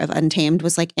writer of Untamed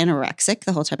was like anorexic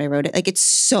the whole time I wrote it. Like, it's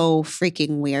so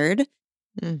freaking weird.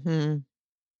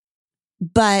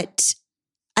 But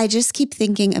I just keep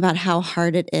thinking about how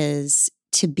hard it is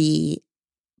to be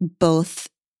both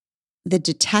the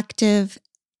detective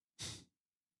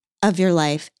of your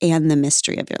life and the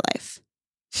mystery of your life.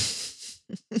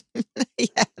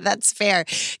 Yeah, that's fair.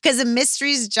 Because a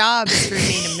mystery's job is to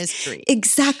remain a mystery.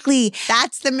 Exactly.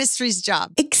 That's the mystery's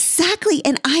job. Exactly.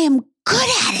 And I am good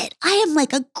at it. I am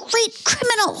like a great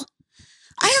criminal.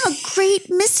 I am a great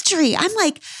mystery. I'm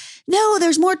like, no,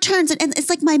 there's more turns. And it's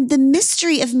like the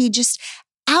mystery of me just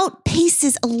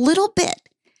outpaces a little bit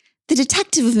the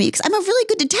detective of me, because I'm a really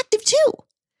good detective too.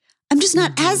 I'm just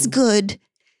not as good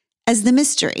as the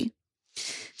mystery.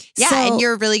 Yeah, So, and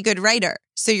you're a really good writer.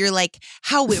 So you're like,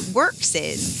 how it works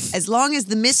is, as long as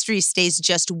the mystery stays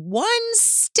just one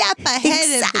step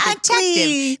ahead of the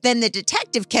detective, then the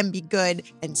detective can be good,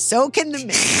 and so can the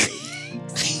mystery.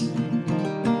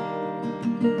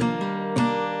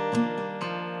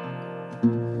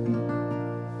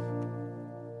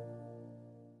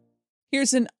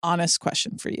 Here's an honest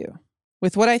question for you,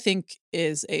 with what I think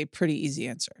is a pretty easy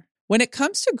answer. When it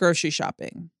comes to grocery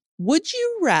shopping, would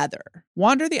you rather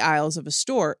wander the aisles of a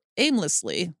store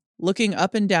aimlessly, looking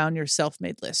up and down your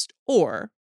self-made list,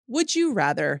 or would you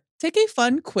rather take a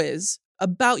fun quiz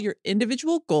about your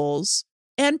individual goals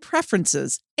and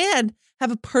preferences and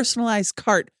have a personalized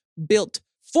cart built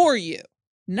for you?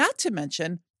 Not to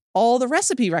mention all the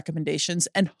recipe recommendations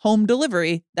and home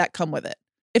delivery that come with it.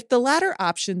 If the latter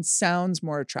option sounds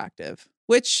more attractive,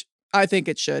 which I think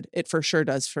it should, it for sure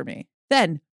does for me,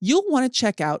 then you'll want to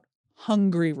check out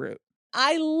Hungry Root.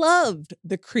 I loved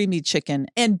the creamy chicken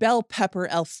and bell pepper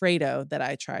Alfredo that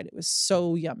I tried. It was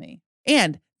so yummy.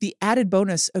 And the added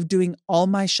bonus of doing all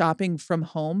my shopping from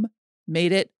home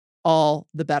made it all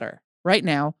the better. Right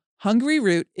now, Hungry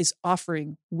Root is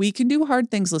offering We Can Do Hard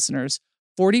Things listeners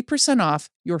 40% off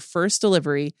your first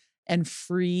delivery and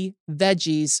free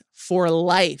veggies for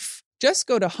life. Just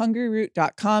go to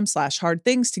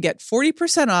hungryroot.com/hardthings to get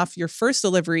 40% off your first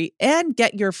delivery and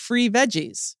get your free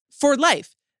veggies for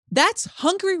life. That's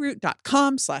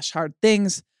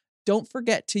hungryroot.com/hardthings. Don't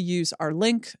forget to use our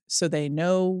link so they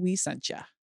know we sent you.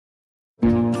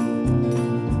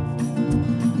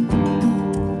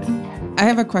 I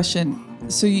have a question.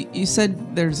 So you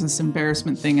said there's this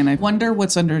embarrassment thing, and I wonder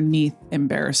what's underneath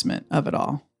embarrassment of it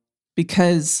all.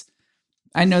 Because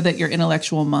I know that your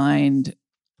intellectual mind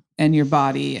and your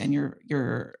body and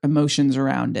your emotions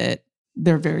around it,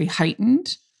 they're very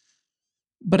heightened.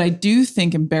 But I do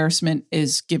think embarrassment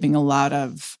is giving a lot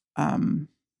of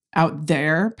out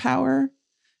there power.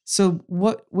 So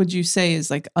what would you say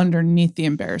is like underneath the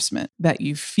embarrassment that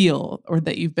you feel or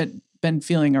that you've been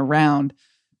feeling around?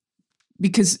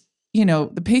 Because, you know,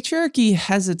 the patriarchy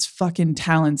has its fucking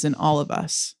talents in all of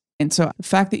us. And so the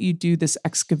fact that you do this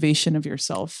excavation of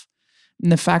yourself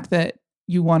and the fact that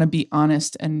you want to be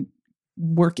honest and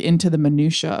work into the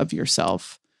minutia of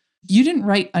yourself. You didn't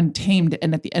write Untamed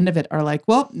and at the end of it are like,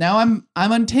 well, now I'm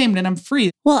untamed and I'm free.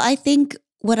 Well, I think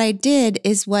what I did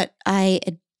is what I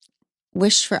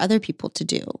wish for other people to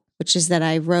do, which is that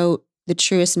I wrote the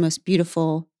truest, most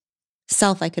beautiful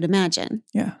self I could imagine.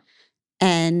 Yeah.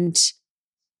 And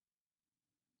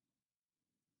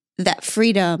that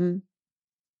freedom,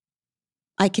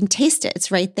 I can taste it.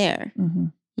 It's right there. Mm-hmm.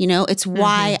 You know, it's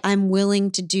why I'm willing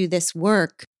to do this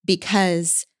work,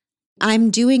 because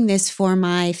I'm doing this for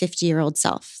my 50-year-old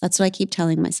self. That's what I keep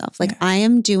telling myself. Like, I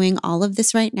am doing all of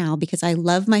this right now because I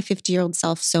love my 50-year-old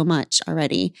self so much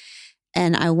already.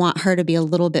 And I want her to be a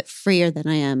little bit freer than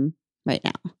I am right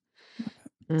now.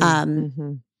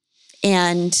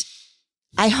 And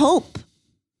I hope,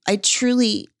 I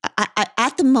truly,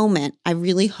 at the moment, I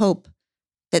really hope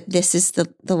that this is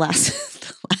the last,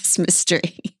 the last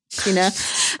mystery. You know,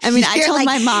 I mean, I told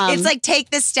my mom, it's like, take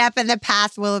this step and the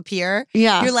path will appear.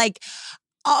 Yeah. You're like,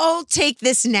 I'll take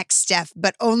this next step,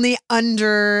 but only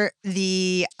under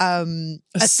the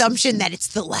assumption that it's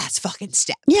the last fucking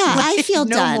step. Yeah, Like, I feel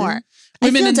no done. more. I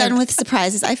feel done with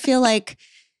surprises. I feel like,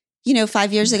 you know,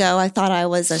 5 years ago, I thought I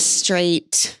was a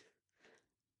straight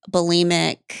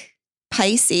bulimic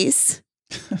Pisces.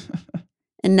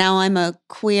 And now I'm a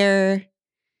queer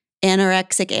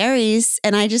anorexic Aries.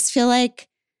 And I just feel like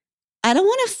I don't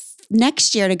want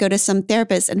next year to go to some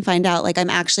therapist and find out like I'm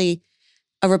actually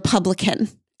a Republican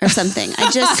or something.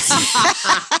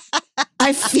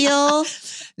 I feel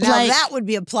now like that would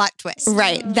be a plot twist.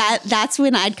 Right. That's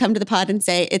when I'd come to the pod and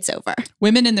say, it's over.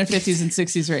 Women in their 50s and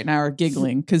 60s right now are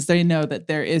giggling because they know that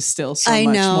there is still so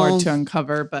much more to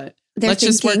uncover. But let's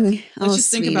just think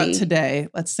about today.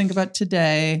 Let's think about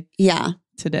today. Yeah.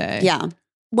 Today. Yeah.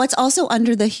 What's also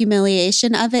under the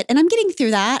humiliation of it, and I'm getting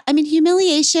through that. I mean,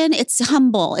 humiliation, it's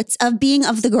humble. It's of being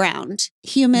of the ground.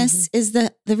 Humus is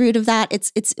the root of that.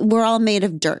 It's we're all made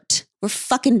of dirt. we're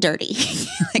fucking dirty.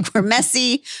 Like we're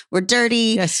messy, we're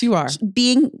dirty. Yes, you are.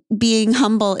 Being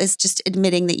humble is just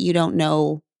admitting that you don't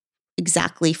know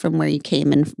exactly from where you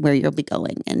came and where you'll be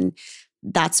going. And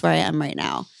that's where I am right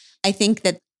now. I think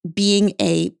that being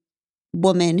a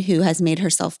woman who has made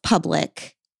herself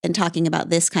public and talking about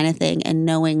this kind of thing and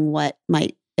knowing what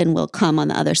might and will come on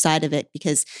the other side of it,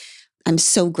 because I'm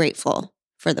so grateful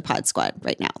for the Pod Squad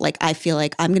right now. Like, I feel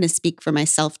like I'm going to speak for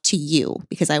myself to you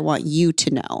because I want you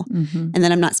to know. And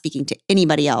then I'm not speaking to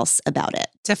anybody else about it.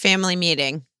 It's a family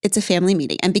meeting. It's a family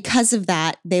meeting. And because of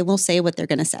that, they will say what they're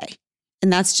going to say.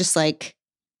 And that's just like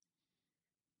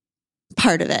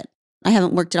part of it. I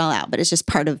haven't worked it all out, but it's just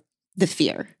part of the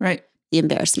fear. Right. The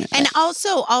embarrassment. And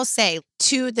also, I'll say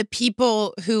to the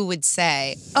people who would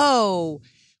say, oh,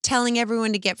 telling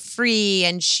everyone to get free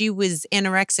and she was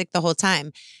anorexic the whole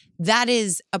time. That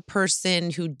is a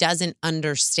person who doesn't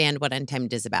understand what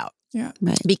Untamed is about. Yeah.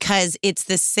 Right. Because it's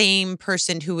the same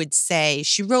person who would say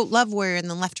she wrote Love Warrior and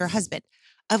then left her husband.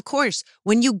 Of course,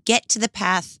 when you get to the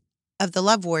path of the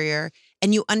Love Warrior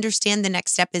and you understand the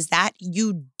next step is that,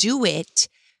 you do it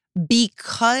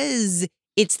because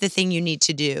it's the thing you need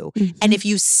to do. And if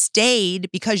you stayed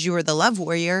because you were the Love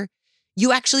Warrior,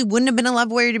 you actually wouldn't have been a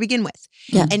Love Warrior to begin with.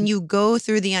 Yeah. And you go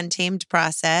through the Untamed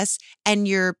process and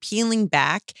you're peeling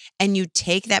back and you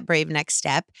take that brave next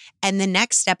step and the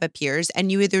next step appears and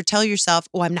you either tell yourself,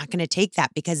 oh, I'm not going to take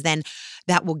that because then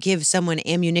that will give someone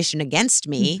ammunition against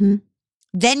me.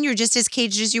 Then you're just as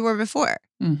caged as you were before.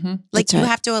 Like That's you right.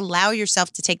 have to allow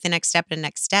yourself to take the next step and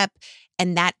next step.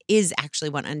 And that is actually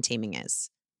what untaming is.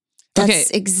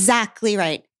 That's exactly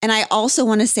right. And I also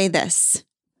want to say this,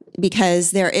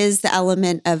 because there is the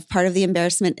element of part of the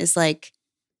embarrassment is like,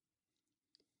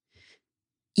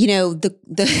 you know, the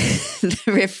the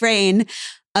refrain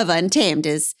of Untamed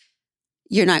is,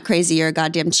 you're not crazy, you're a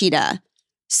goddamn cheetah.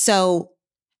 So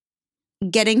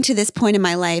getting to this point in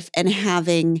my life and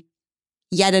having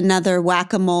yet another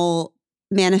whack-a-mole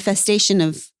manifestation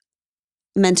of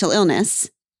mental illness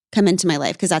come into my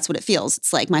life, because that's what it feels.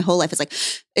 It's like my whole life is like,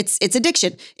 it's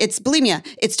addiction, it's bulimia,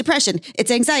 it's depression,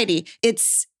 it's anxiety,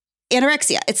 it's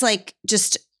anorexia. It's like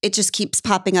it just keeps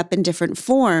popping up in different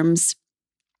forms.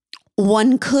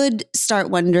 One could start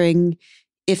wondering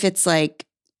if it's like,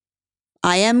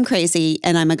 I am crazy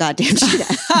and I'm a goddamn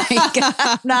cheetah. Like,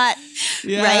 I'm not,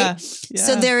 right? Yeah.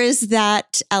 So there is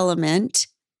that element.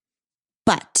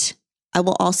 But I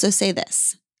will also say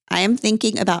this. I am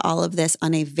thinking about all of this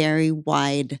on a very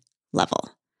wide level.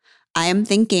 I am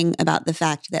thinking about the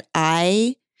fact that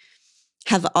I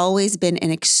have always been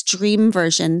an extreme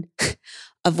version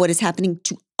of what is happening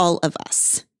to all of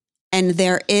us. And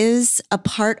there is a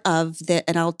part of the,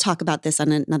 and I'll talk about this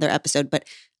on another episode, but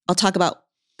I'll talk about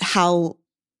how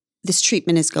this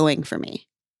treatment is going for me.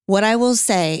 What I will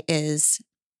say is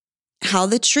how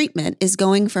the treatment is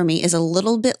going for me is a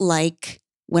little bit like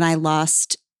when I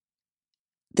lost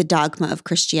the dogma of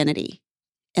Christianity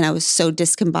and I was so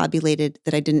discombobulated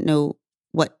that I didn't know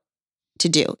what to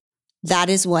do. That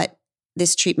is what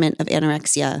this treatment of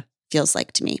anorexia feels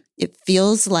like to me. It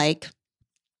feels like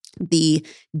the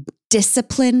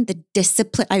discipline.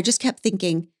 I just kept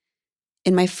thinking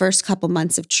in my first couple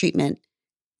months of treatment,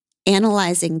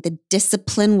 analyzing the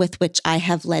discipline with which I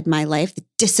have led my life, the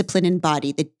discipline in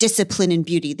body, the discipline in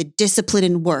beauty, the discipline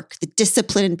in work, the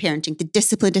discipline in parenting, the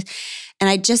discipline. And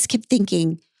I just kept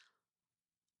thinking,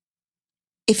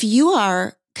 if you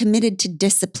are committed to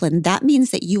discipline, that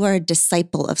means that you are a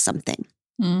disciple of something.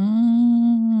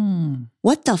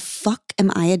 What the fuck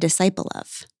am I a disciple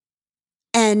of?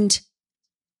 And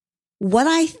what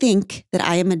I think that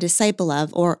I am a disciple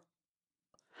of, or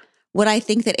what I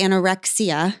think that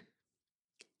anorexia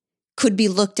could be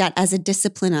looked at as a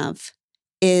discipline of,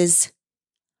 is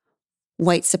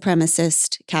white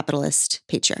supremacist, capitalist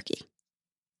patriarchy.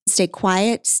 Stay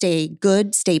quiet, stay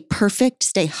good, stay perfect,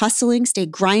 stay hustling, stay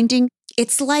grinding.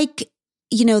 It's like,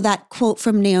 you know, that quote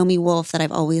from Naomi Wolf that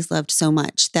I've always loved so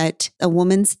much, that a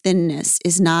woman's thinness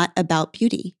is not about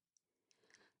beauty.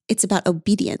 It's about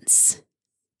obedience.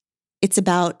 It's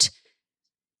about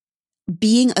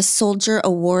being a soldier,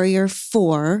 a warrior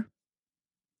for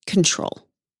control.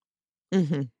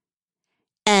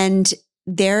 And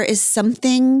there is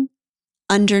something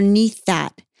underneath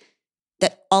that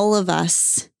all of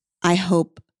us, I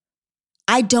hope,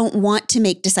 I don't want to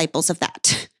make disciples of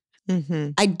that.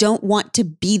 I don't want to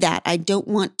be that. I don't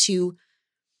want to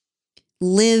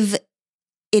live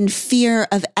in fear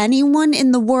of anyone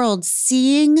in the world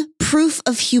seeing proof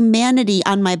of humanity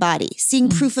on my body, seeing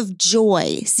proof of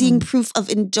joy, seeing proof of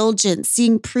indulgence,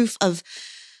 seeing proof of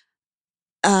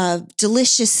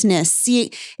deliciousness, seeing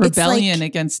rebellion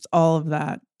against all of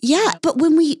that. Yeah, but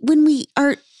when we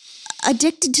are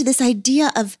addicted to this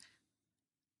idea of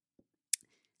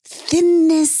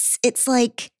thinness, it's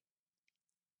like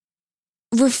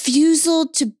refusal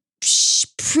to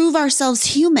prove ourselves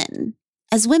human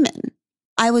as women.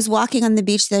 I was walking on the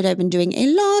beach that I've been doing a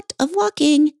lot of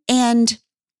walking, and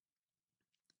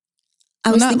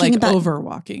I was not thinking like about over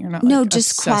walking. You're not no, like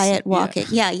just quiet walking.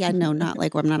 Yeah, no, not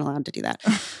like I'm not allowed to do that.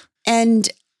 And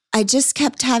I just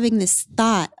kept having this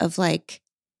thought of like,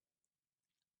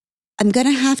 I'm going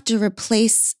to have to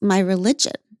replace my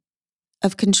religion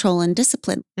of control and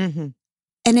discipline. Mm-hmm.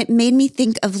 And it made me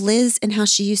think of Liz and how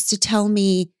she used to tell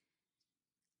me,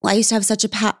 well, I used to have such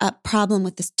a problem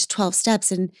with this 12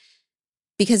 steps and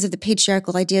because of the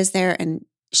patriarchal ideas there. And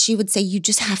she would say, you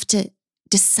just have to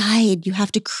decide, you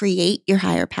have to create your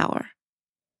higher power.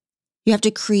 You have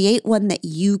to create one that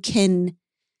you can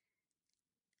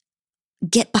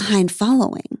get behind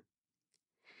following.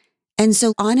 And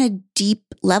so on a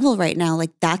deep level right now,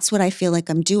 like that's what I feel like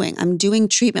I'm doing. I'm doing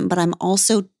treatment, but I'm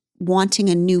also wanting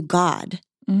a new God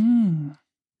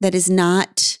that is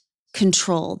not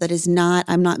control, that is not,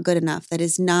 I'm not good enough, that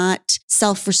is not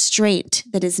self-restraint,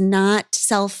 that is not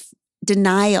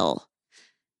self-denial.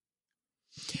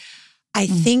 I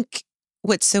think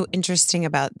what's so interesting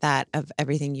about that, of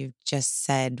everything you've just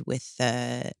said with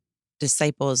the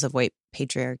disciples of white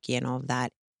patriarchy and all of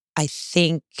that, I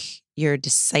think you're a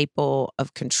disciple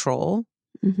of control.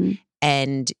 Mm-hmm.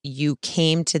 And you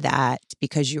came to that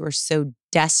because you were so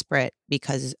desperate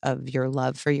because of your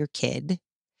love for your kid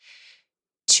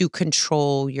to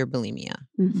control your bulimia.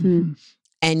 Mm-hmm.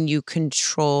 And you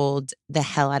controlled the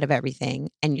hell out of everything.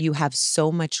 And you have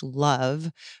so much love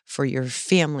for your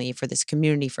family, for this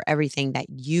community, for everything, that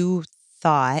you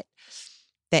thought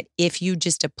that if you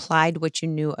just applied what you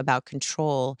knew about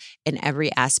control in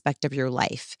every aspect of your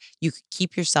life, you could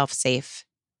keep yourself safe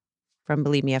from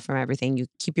bulimia, from everything. You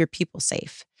keep your people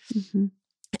safe. Mm-hmm.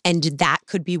 And that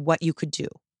could be what you could do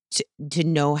to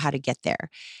know how to get there.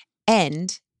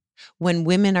 And when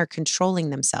women are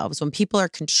controlling themselves, when people are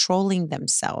controlling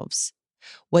themselves,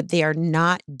 what they are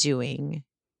not doing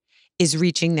is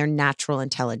reaching their natural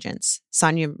intelligence.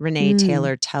 Sonia Renee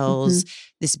Taylor tells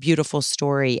this beautiful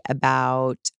story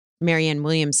about Marianne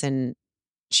Williamson.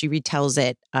 She retells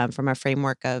it from a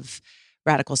framework of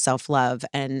radical self-love.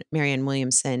 And Marianne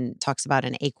Williamson talks about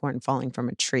an acorn falling from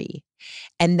a tree,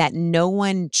 and that no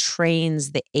one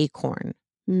trains the acorn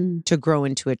to grow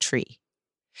into a tree.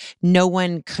 No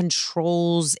one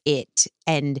controls it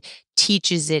and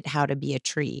teaches it how to be a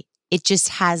tree. It just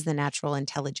has the natural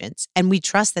intelligence. And we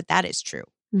trust that that is true.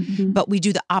 Mm-hmm. But we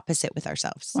do the opposite with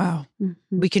ourselves. Wow.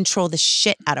 Mm-hmm. We control the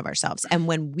shit out of ourselves. And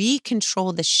when we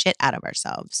control the shit out of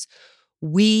ourselves,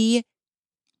 we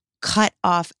cut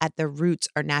off at the roots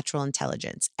our natural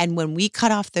intelligence. And when we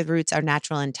cut off the roots our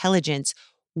natural intelligence,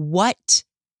 what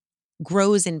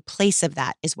grows in place of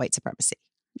that is white supremacy.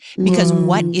 Because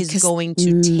what is going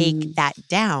to take that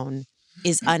down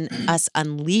is us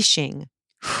unleashing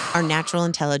our natural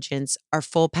intelligence, our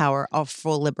full power, our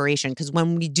full liberation. Because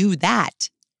when we do that,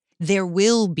 there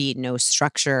will be no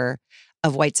structure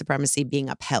of white supremacy being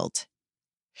upheld.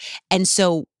 And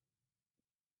so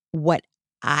what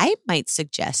I might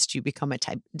suggest you become a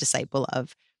disciple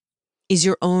of is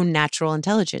your own natural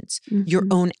intelligence, your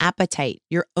own appetite,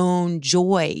 your own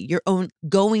joy, your own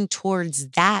going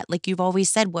towards that, like you've always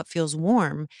said, what feels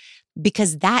warm,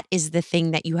 because that is the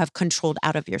thing that you have controlled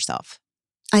out of yourself.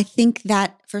 I think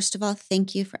that, first of all,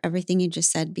 thank you for everything you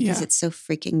just said, because it's so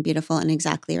freaking beautiful and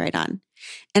exactly right on.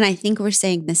 And I think we're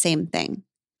saying the same thing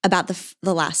about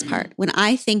the last part. When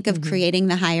I think of creating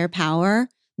the higher power,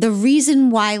 the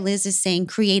reason why Liz is saying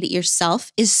create it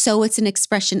yourself is so it's an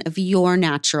expression of your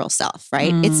natural self,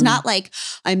 right? It's not like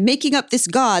I'm making up this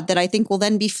God that I think will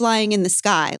then be flying in the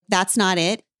sky. That's not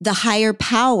it. The higher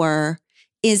power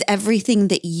is everything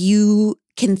that you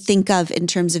can think of in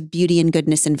terms of beauty and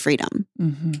goodness and freedom.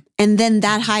 Mm-hmm. And then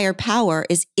that higher power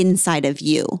is inside of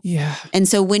you. Yeah. And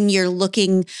so when you're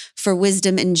looking for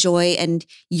wisdom and joy and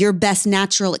your best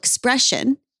natural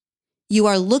expression, you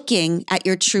are looking at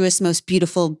your truest, most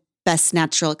beautiful, best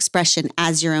natural expression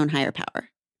as your own higher power.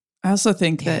 I also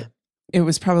think that it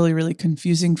was probably really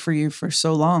confusing for you for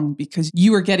so long because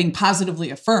you were getting positively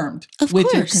affirmed with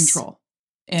your control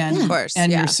and,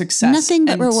 your success. Nothing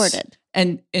but rewarded.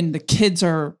 And the kids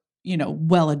are,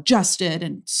 well adjusted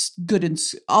and good and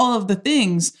all of the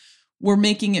things were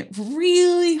making it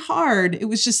really hard. It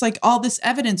was just like all this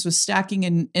evidence was stacking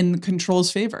in the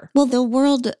control's favor. Well, the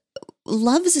world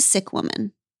loves a sick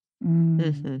woman.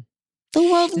 Mm-hmm. The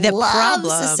world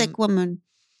loves a sick woman.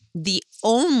 The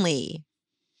only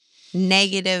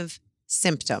negative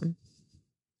symptom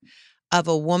of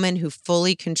a woman who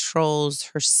fully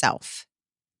controls herself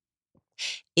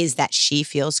is that she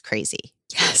feels crazy.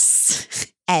 Yes.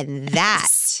 And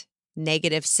that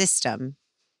negative system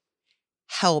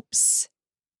helps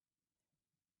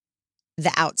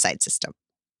the outside system.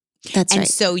 That's and right.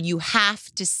 so you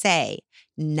have to say,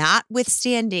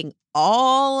 notwithstanding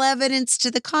all evidence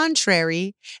to the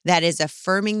contrary that is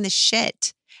affirming the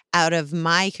shit out of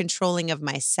my controlling of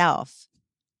myself,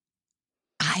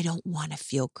 I don't want to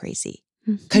feel crazy.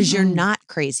 Because you're not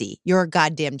crazy. You're a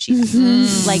goddamn cheetah.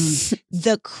 Mhm. Like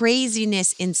the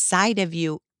craziness inside of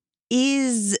you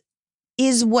is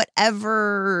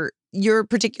whatever your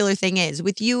particular thing is.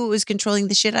 With you, it was controlling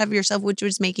the shit out of yourself, which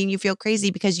was making you feel crazy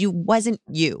because you wasn't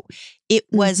you. It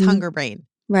was hunger brain.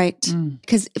 Right.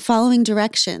 Because following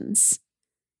directions,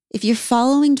 if you're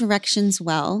following directions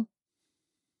well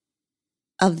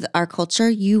of our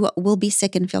culture, you will be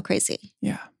sick and feel crazy.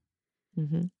 Yeah.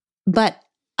 Mm-hmm. But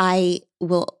I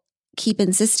will keep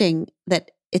insisting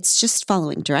that it's just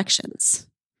following directions.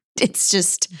 It's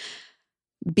just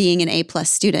being an A+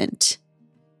 student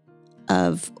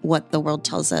of what the world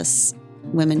tells us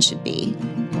women should be.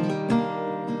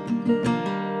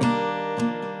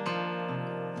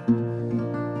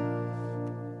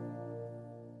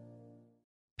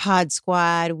 Pod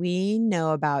Squad, we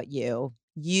know about you.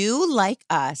 You, like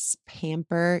us,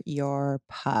 pamper your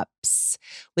pups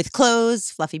with clothes,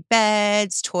 fluffy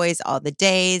beds, toys all the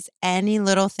days, any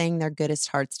little thing their goodest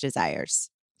hearts desires.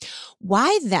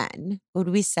 Why then would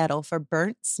we settle for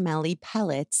burnt, smelly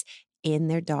pellets in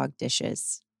their dog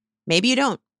dishes? Maybe you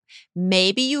don't.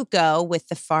 Maybe you go with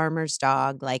the farmer's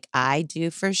dog like I do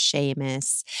for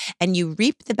Seamus, and you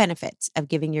reap the benefits of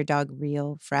giving your dog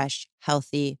real, fresh,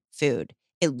 healthy food.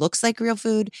 It looks like real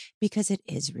food because it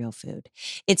is real food.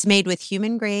 It's made with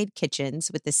human-grade kitchens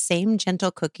with the same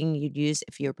gentle cooking you'd use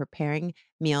if you were preparing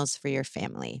meals for your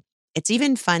family. It's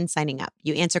even fun signing up.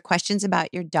 You answer questions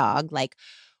about your dog, like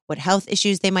what health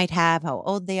issues they might have, how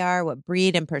old they are, what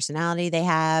breed and personality they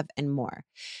have, and more.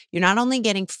 You're not only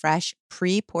getting fresh,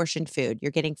 pre-portioned food, you're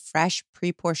getting fresh,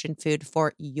 pre-portioned food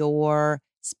for your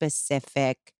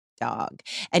specific dog.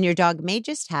 And your dog may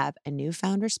just have a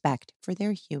newfound respect for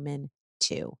their human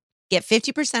too. Get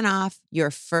 50% off your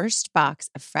first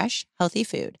box of fresh, healthy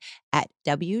food at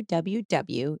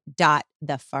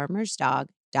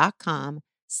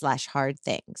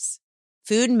www.thefarmersdog.com/hardthings.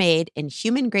 Food made in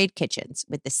human-grade kitchens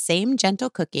with the same gentle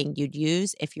cooking you'd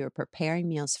use if you were preparing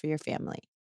meals for your family.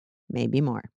 Maybe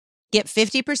more. Get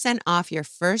 50% off your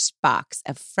first box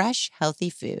of fresh, healthy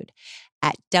food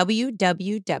at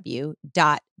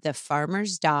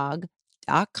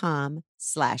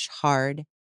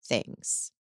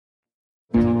www.thefarmersdog.com/hardthings.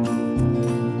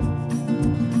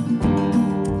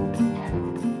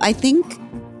 I think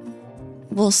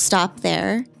we'll stop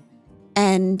there.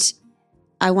 And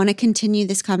I want to continue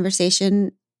this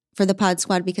conversation for the Pod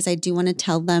Squad because I do want to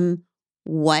tell them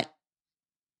what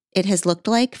it has looked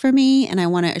like for me. And I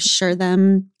want to assure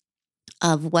them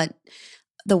of what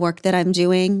the work that I'm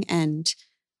doing. And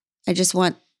I just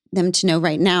want them to know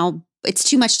right now, it's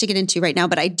too much to get into right now,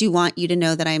 but I do want you to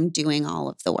know that I'm doing all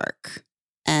of the work.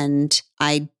 And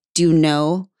I do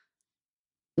know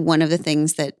one of the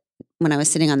things that when I was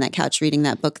sitting on that couch reading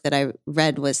that book that I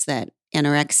read was that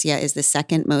anorexia is the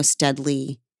second most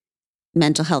deadly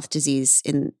mental health disease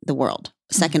in the world,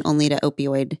 second only to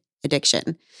opioid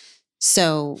addiction.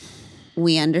 So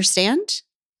we understand,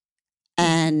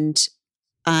 and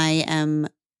I am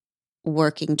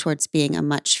working towards being a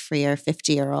much freer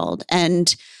 50-year-old.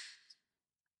 And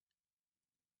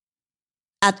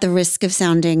at the risk of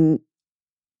sounding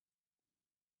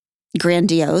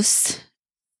grandiose,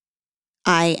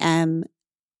 I am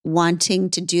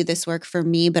wanting to do this work for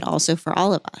me, but also for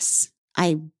all of us.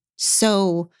 I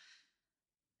so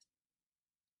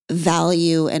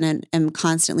value and am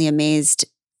constantly amazed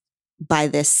by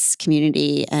this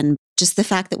community and just the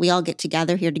fact that we all get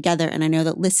together here together. And I know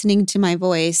that listening to my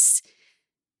voice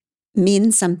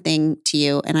means something to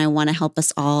you. And I want to help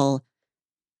us all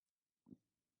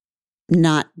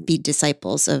not be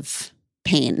disciples of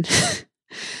pain.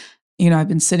 I've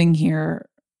been sitting here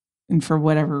and for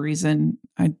whatever reason,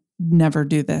 I never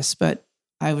do this, but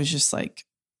I was just like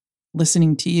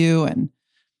listening to you and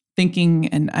thinking,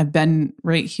 and I've been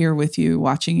right here with you,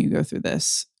 watching you go through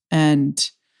this. And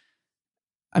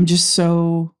I'm just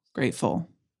so grateful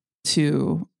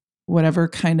to whatever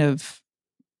kind of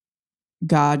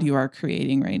God you are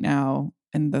creating right now,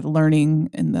 and the learning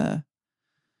and the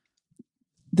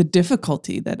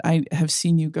difficulty that I have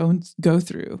seen you go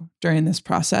through during this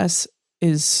process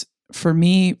is, for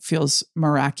me, feels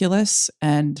miraculous.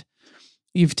 And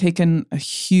you've taken a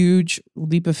huge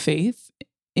leap of faith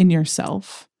in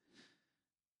yourself.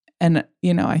 And,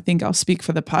 I think I'll speak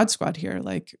for the Pod Squad here.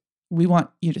 Like, we want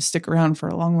you to stick around for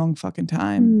a long, long fucking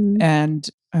time. And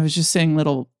I was just saying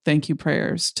little thank you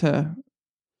prayers to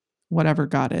whatever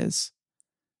God is,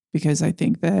 because I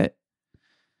think that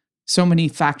so many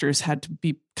factors had to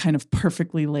be kind of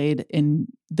perfectly laid in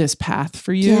this path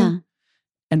for you. Yeah.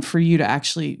 And for you to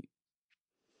actually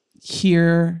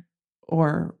hear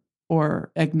or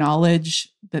acknowledge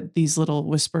that these little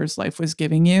whispers life was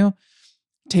giving you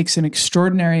takes an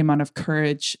extraordinary amount of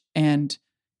courage, and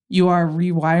you are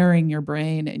rewiring your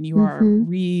brain and you are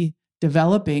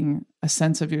redeveloping a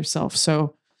sense of yourself.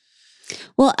 So,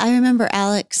 well, I remember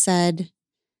Alex said,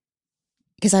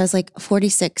 because I was like,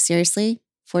 46, seriously?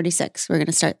 46. We're going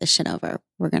to start this shit over.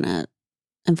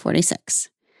 I'm 46.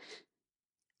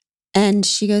 And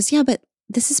she goes, yeah, but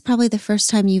this is probably the first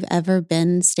time you've ever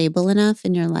been stable enough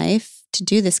in your life to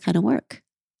do this kind of work.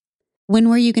 When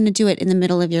were you going to do it? In the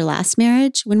middle of your last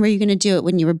marriage? When were you going to do it?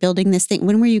 When you were building this thing?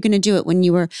 When were you going to do it? When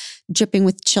you were dripping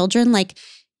with children? Like,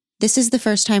 this is the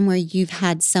first time where you've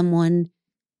had someone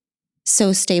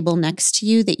so stable next to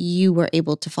you that you were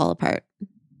able to fall apart.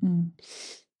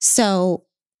 So,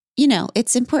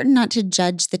 it's important not to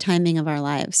judge the timing of our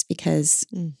lives, because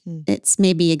it's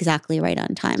maybe exactly right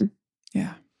on time.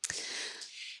 Yeah.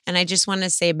 And I just want to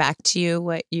say back to you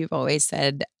what you've always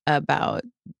said about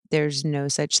there's no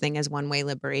such thing as one-way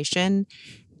liberation.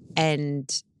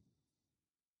 And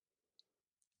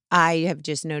I have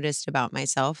just noticed about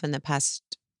myself in the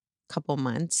past couple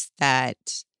months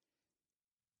that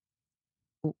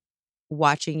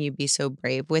watching you be so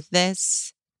brave with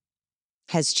this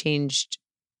has changed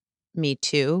me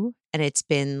too. And it's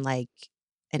been like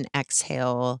an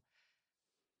exhale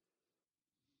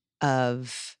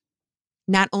of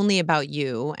not only about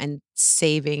you and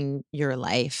saving your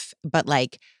life, but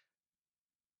like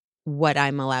what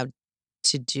I'm allowed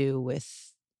to do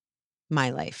with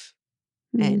my life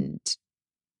and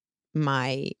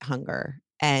my hunger.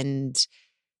 And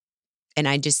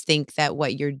I just think that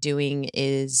what you're doing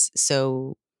is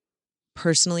so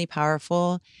personally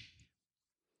powerful.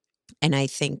 And I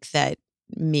think that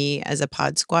me as a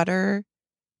pod squatter,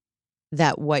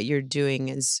 that what you're doing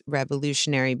is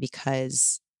revolutionary,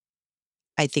 because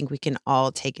I think we can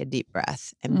all take a deep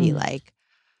breath and be like,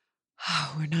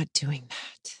 oh, we're not doing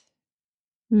that.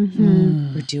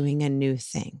 We're doing a new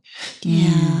thing.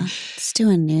 Yeah, let's do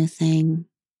a new thing.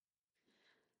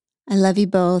 I love you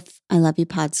both. I love you,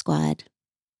 Pod Squad.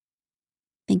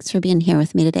 Thanks for being here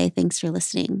with me today. Thanks for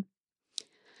listening.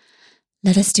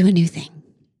 Let us do a new thing.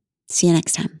 See you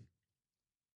next time.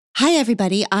 Hi,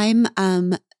 everybody. I'm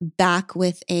back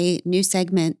with a new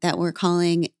segment that we're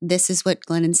calling This is What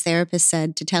Glennon's Therapist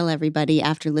Said to Tell Everybody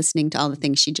after listening to all the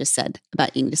things she just said about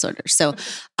eating disorders. So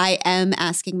I am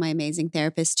asking my amazing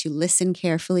therapist to listen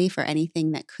carefully for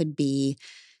anything that could be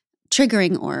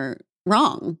triggering or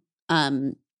wrong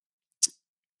in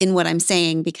what I'm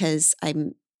saying, because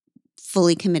I'm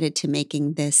fully committed to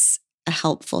making this a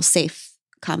helpful, safe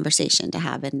conversation to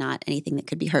have and not anything that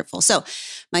could be hurtful. So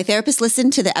my therapist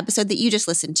listened to the episode that you just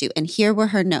listened to, and here were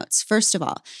her notes. First of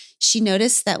all, she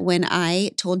noticed that when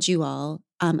I told you all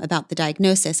about the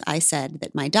diagnosis, I said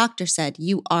that my doctor said,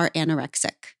 you are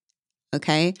anorexic.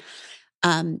 Okay.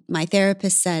 My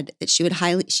therapist said that she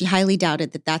highly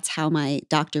doubted that that's how my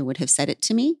doctor would have said it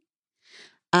to me.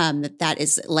 That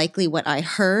is likely what I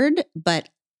heard, but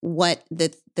what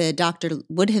the doctor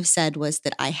would have said was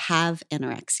that I have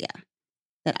anorexia,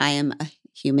 that I am a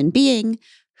human being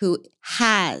who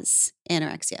has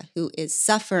anorexia, who is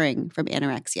suffering from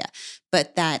anorexia,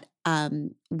 but that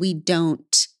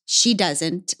she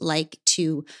doesn't like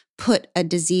to put a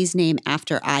disease name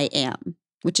after I am,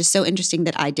 which is so interesting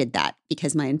that I did that,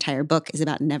 because my entire book is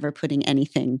about never putting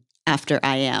anything after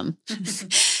I am.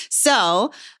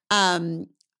 So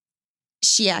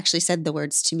she actually said the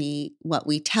words to me, what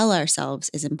we tell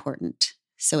ourselves is important.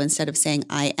 So instead of saying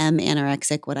I am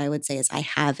anorexic, what I would say is I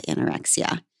have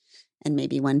anorexia, and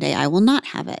maybe one day I will not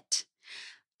have it.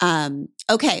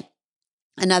 Okay.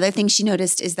 Another thing she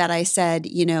noticed is that I said,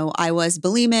 I was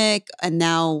bulimic, and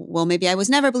now, maybe I was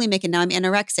never bulimic and now I'm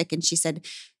anorexic. And she said,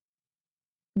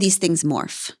 these things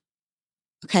morph.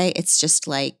 Okay. It's just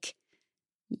like,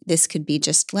 this could be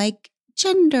just like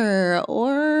gender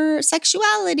or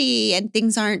sexuality, and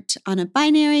things aren't on a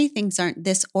binary, things aren't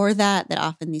this or that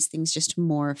often these things just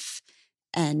morph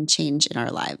and change in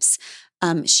our lives.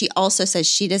 She also says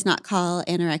she does not call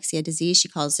anorexia a disease. She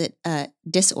calls it a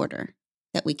disorder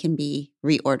that we can be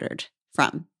reordered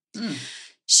from.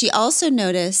 She also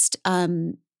noticed,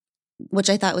 which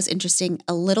I thought was interesting,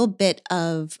 a little bit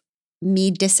of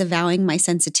me disavowing my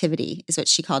sensitivity is what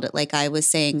she called it. Like I was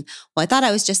saying, well, I thought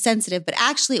I was just sensitive, but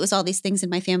actually it was all these things in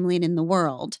my family and in the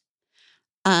world.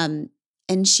 And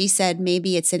she said,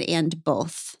 maybe it's an and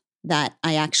both, that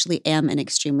I actually am an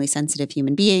extremely sensitive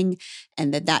human being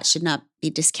and that should not be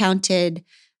discounted.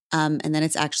 And that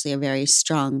it's actually a very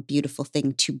strong, beautiful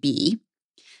thing to be.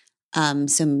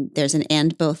 So there's an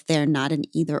and both there, not an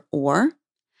either or.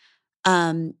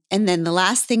 And then the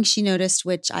last thing she noticed,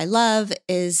 which I love,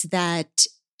 is that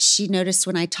she noticed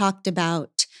when I talked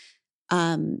about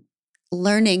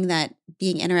learning that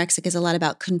being anorexic is a lot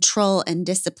about control and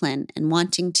discipline and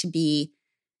wanting to be,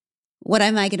 what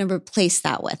am I going to replace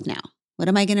that with now? What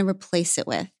am I going to replace it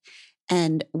with?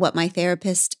 And what my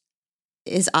therapist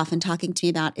is often talking to me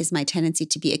about is my tendency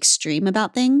to be extreme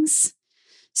about things.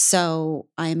 So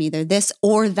I am either this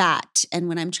or that. And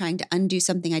when I'm trying to undo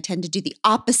something, I tend to do the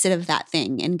opposite of that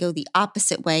thing and go the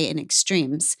opposite way in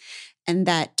extremes. And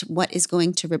that what is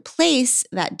going to replace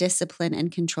that discipline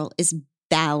and control is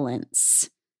balance,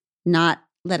 not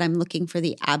that I'm looking for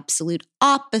the absolute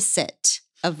opposite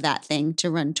of that thing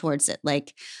to run towards it.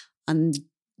 Like on,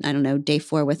 I don't know, day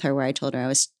 4 with her, where I told her I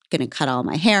was going to cut all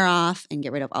my hair off and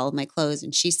get rid of all of my clothes.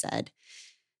 And she said,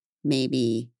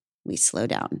 maybe we slow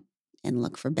down and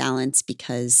look for balance,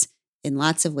 because in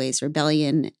lots of ways,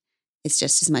 rebellion is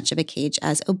just as much of a cage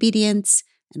as obedience.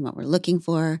 And what we're looking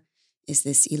for is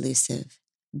this elusive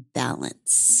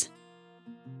balance.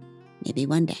 Maybe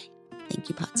one day. Thank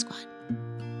you, Pod Squad.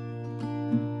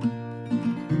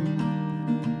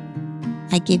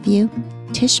 I give you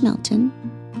Tish Melton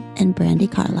and Brandy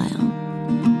Carlisle.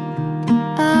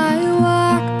 I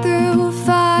walked through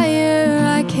fire,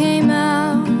 I came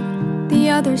out the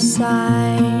other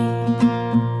side.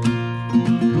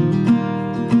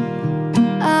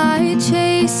 I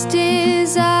chased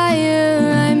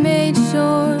desire, I made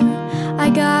sure I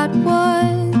got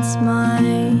what's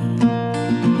mine.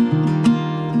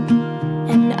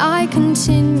 And I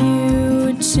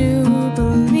continue to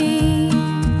believe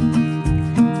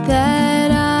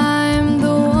that I'm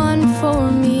the one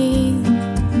for me.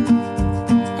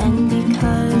 And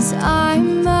because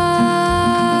I'm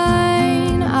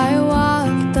mine, I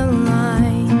walk the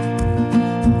line.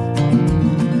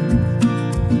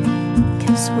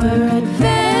 'Cause we're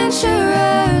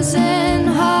adventurers and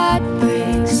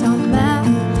heartbreaks on map,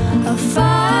 a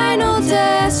final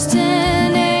destination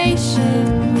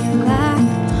we lack.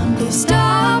 We've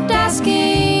stopped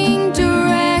asking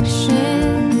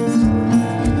directions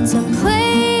to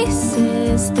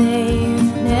places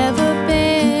they've never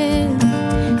been.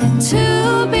 And to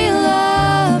be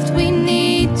loved, we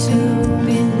need to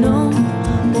be known.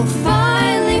 We'll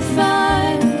finally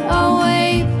find our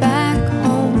way back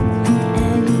home.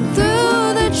 And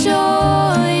through the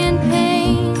joy and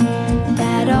pain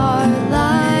that our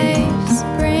lives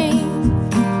bring,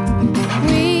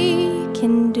 we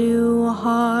can do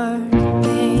hard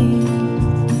things.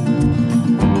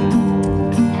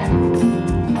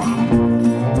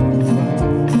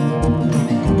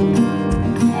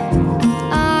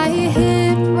 I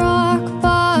hit rock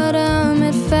bottom,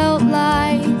 it felt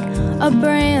like a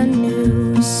brand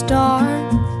new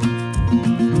start.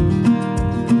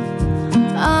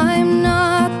 I'm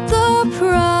not the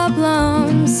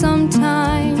problem,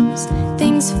 sometimes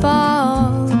things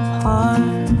fall apart.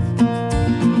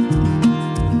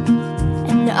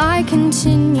 And I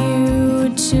continue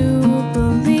to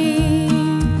believe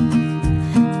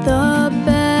the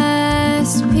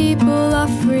best people are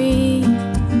free.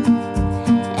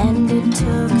 And it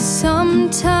took some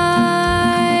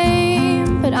time,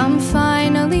 but I'm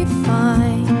finally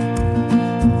fine.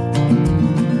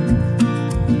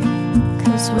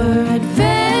 'Cause we're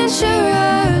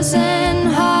adventurers and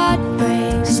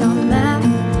heartbreaks on map,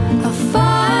 a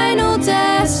final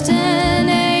destination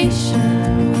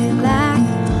we lack.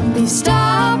 We've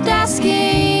stopped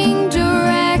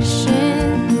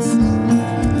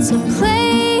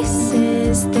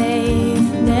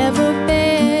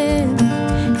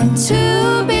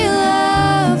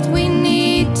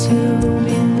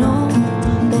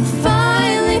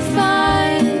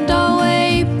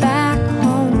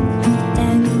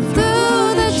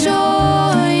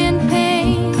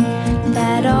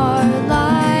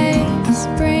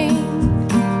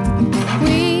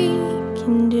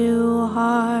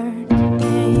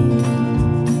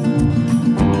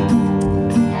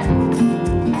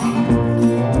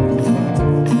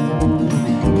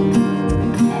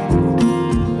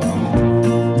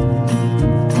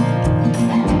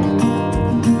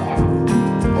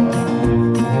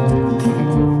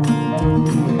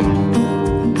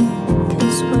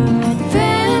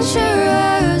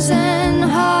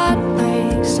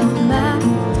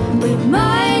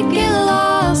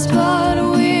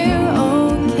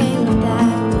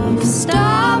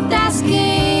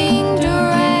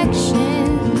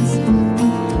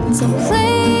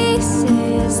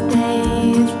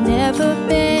ever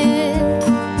been.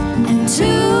 And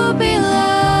to be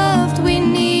loved, we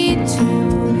need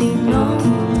to be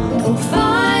known. We'll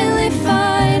finally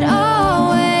find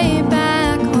our way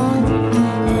back home.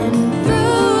 And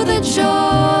through the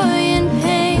joy and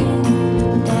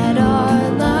pain that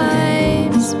our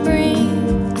lives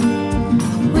bring,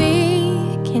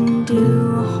 we can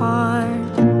do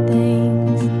hard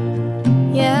things.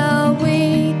 Yeah,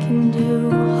 we can do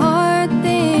hard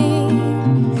things.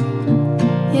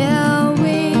 Yeah,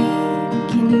 we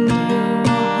can do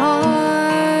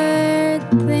hard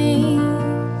things.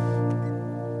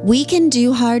 We Can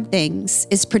Do Hard Things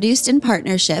is produced in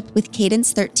partnership with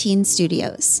Cadence 13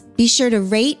 Studios. Be sure to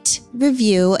rate,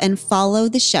 review, and follow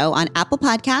the show on Apple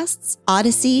Podcasts,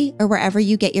 Odyssey, or wherever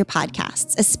you get your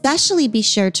podcasts. Especially be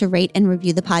sure to rate and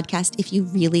review the podcast if you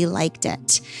really liked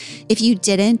it. If you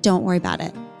didn't, don't worry about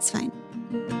it.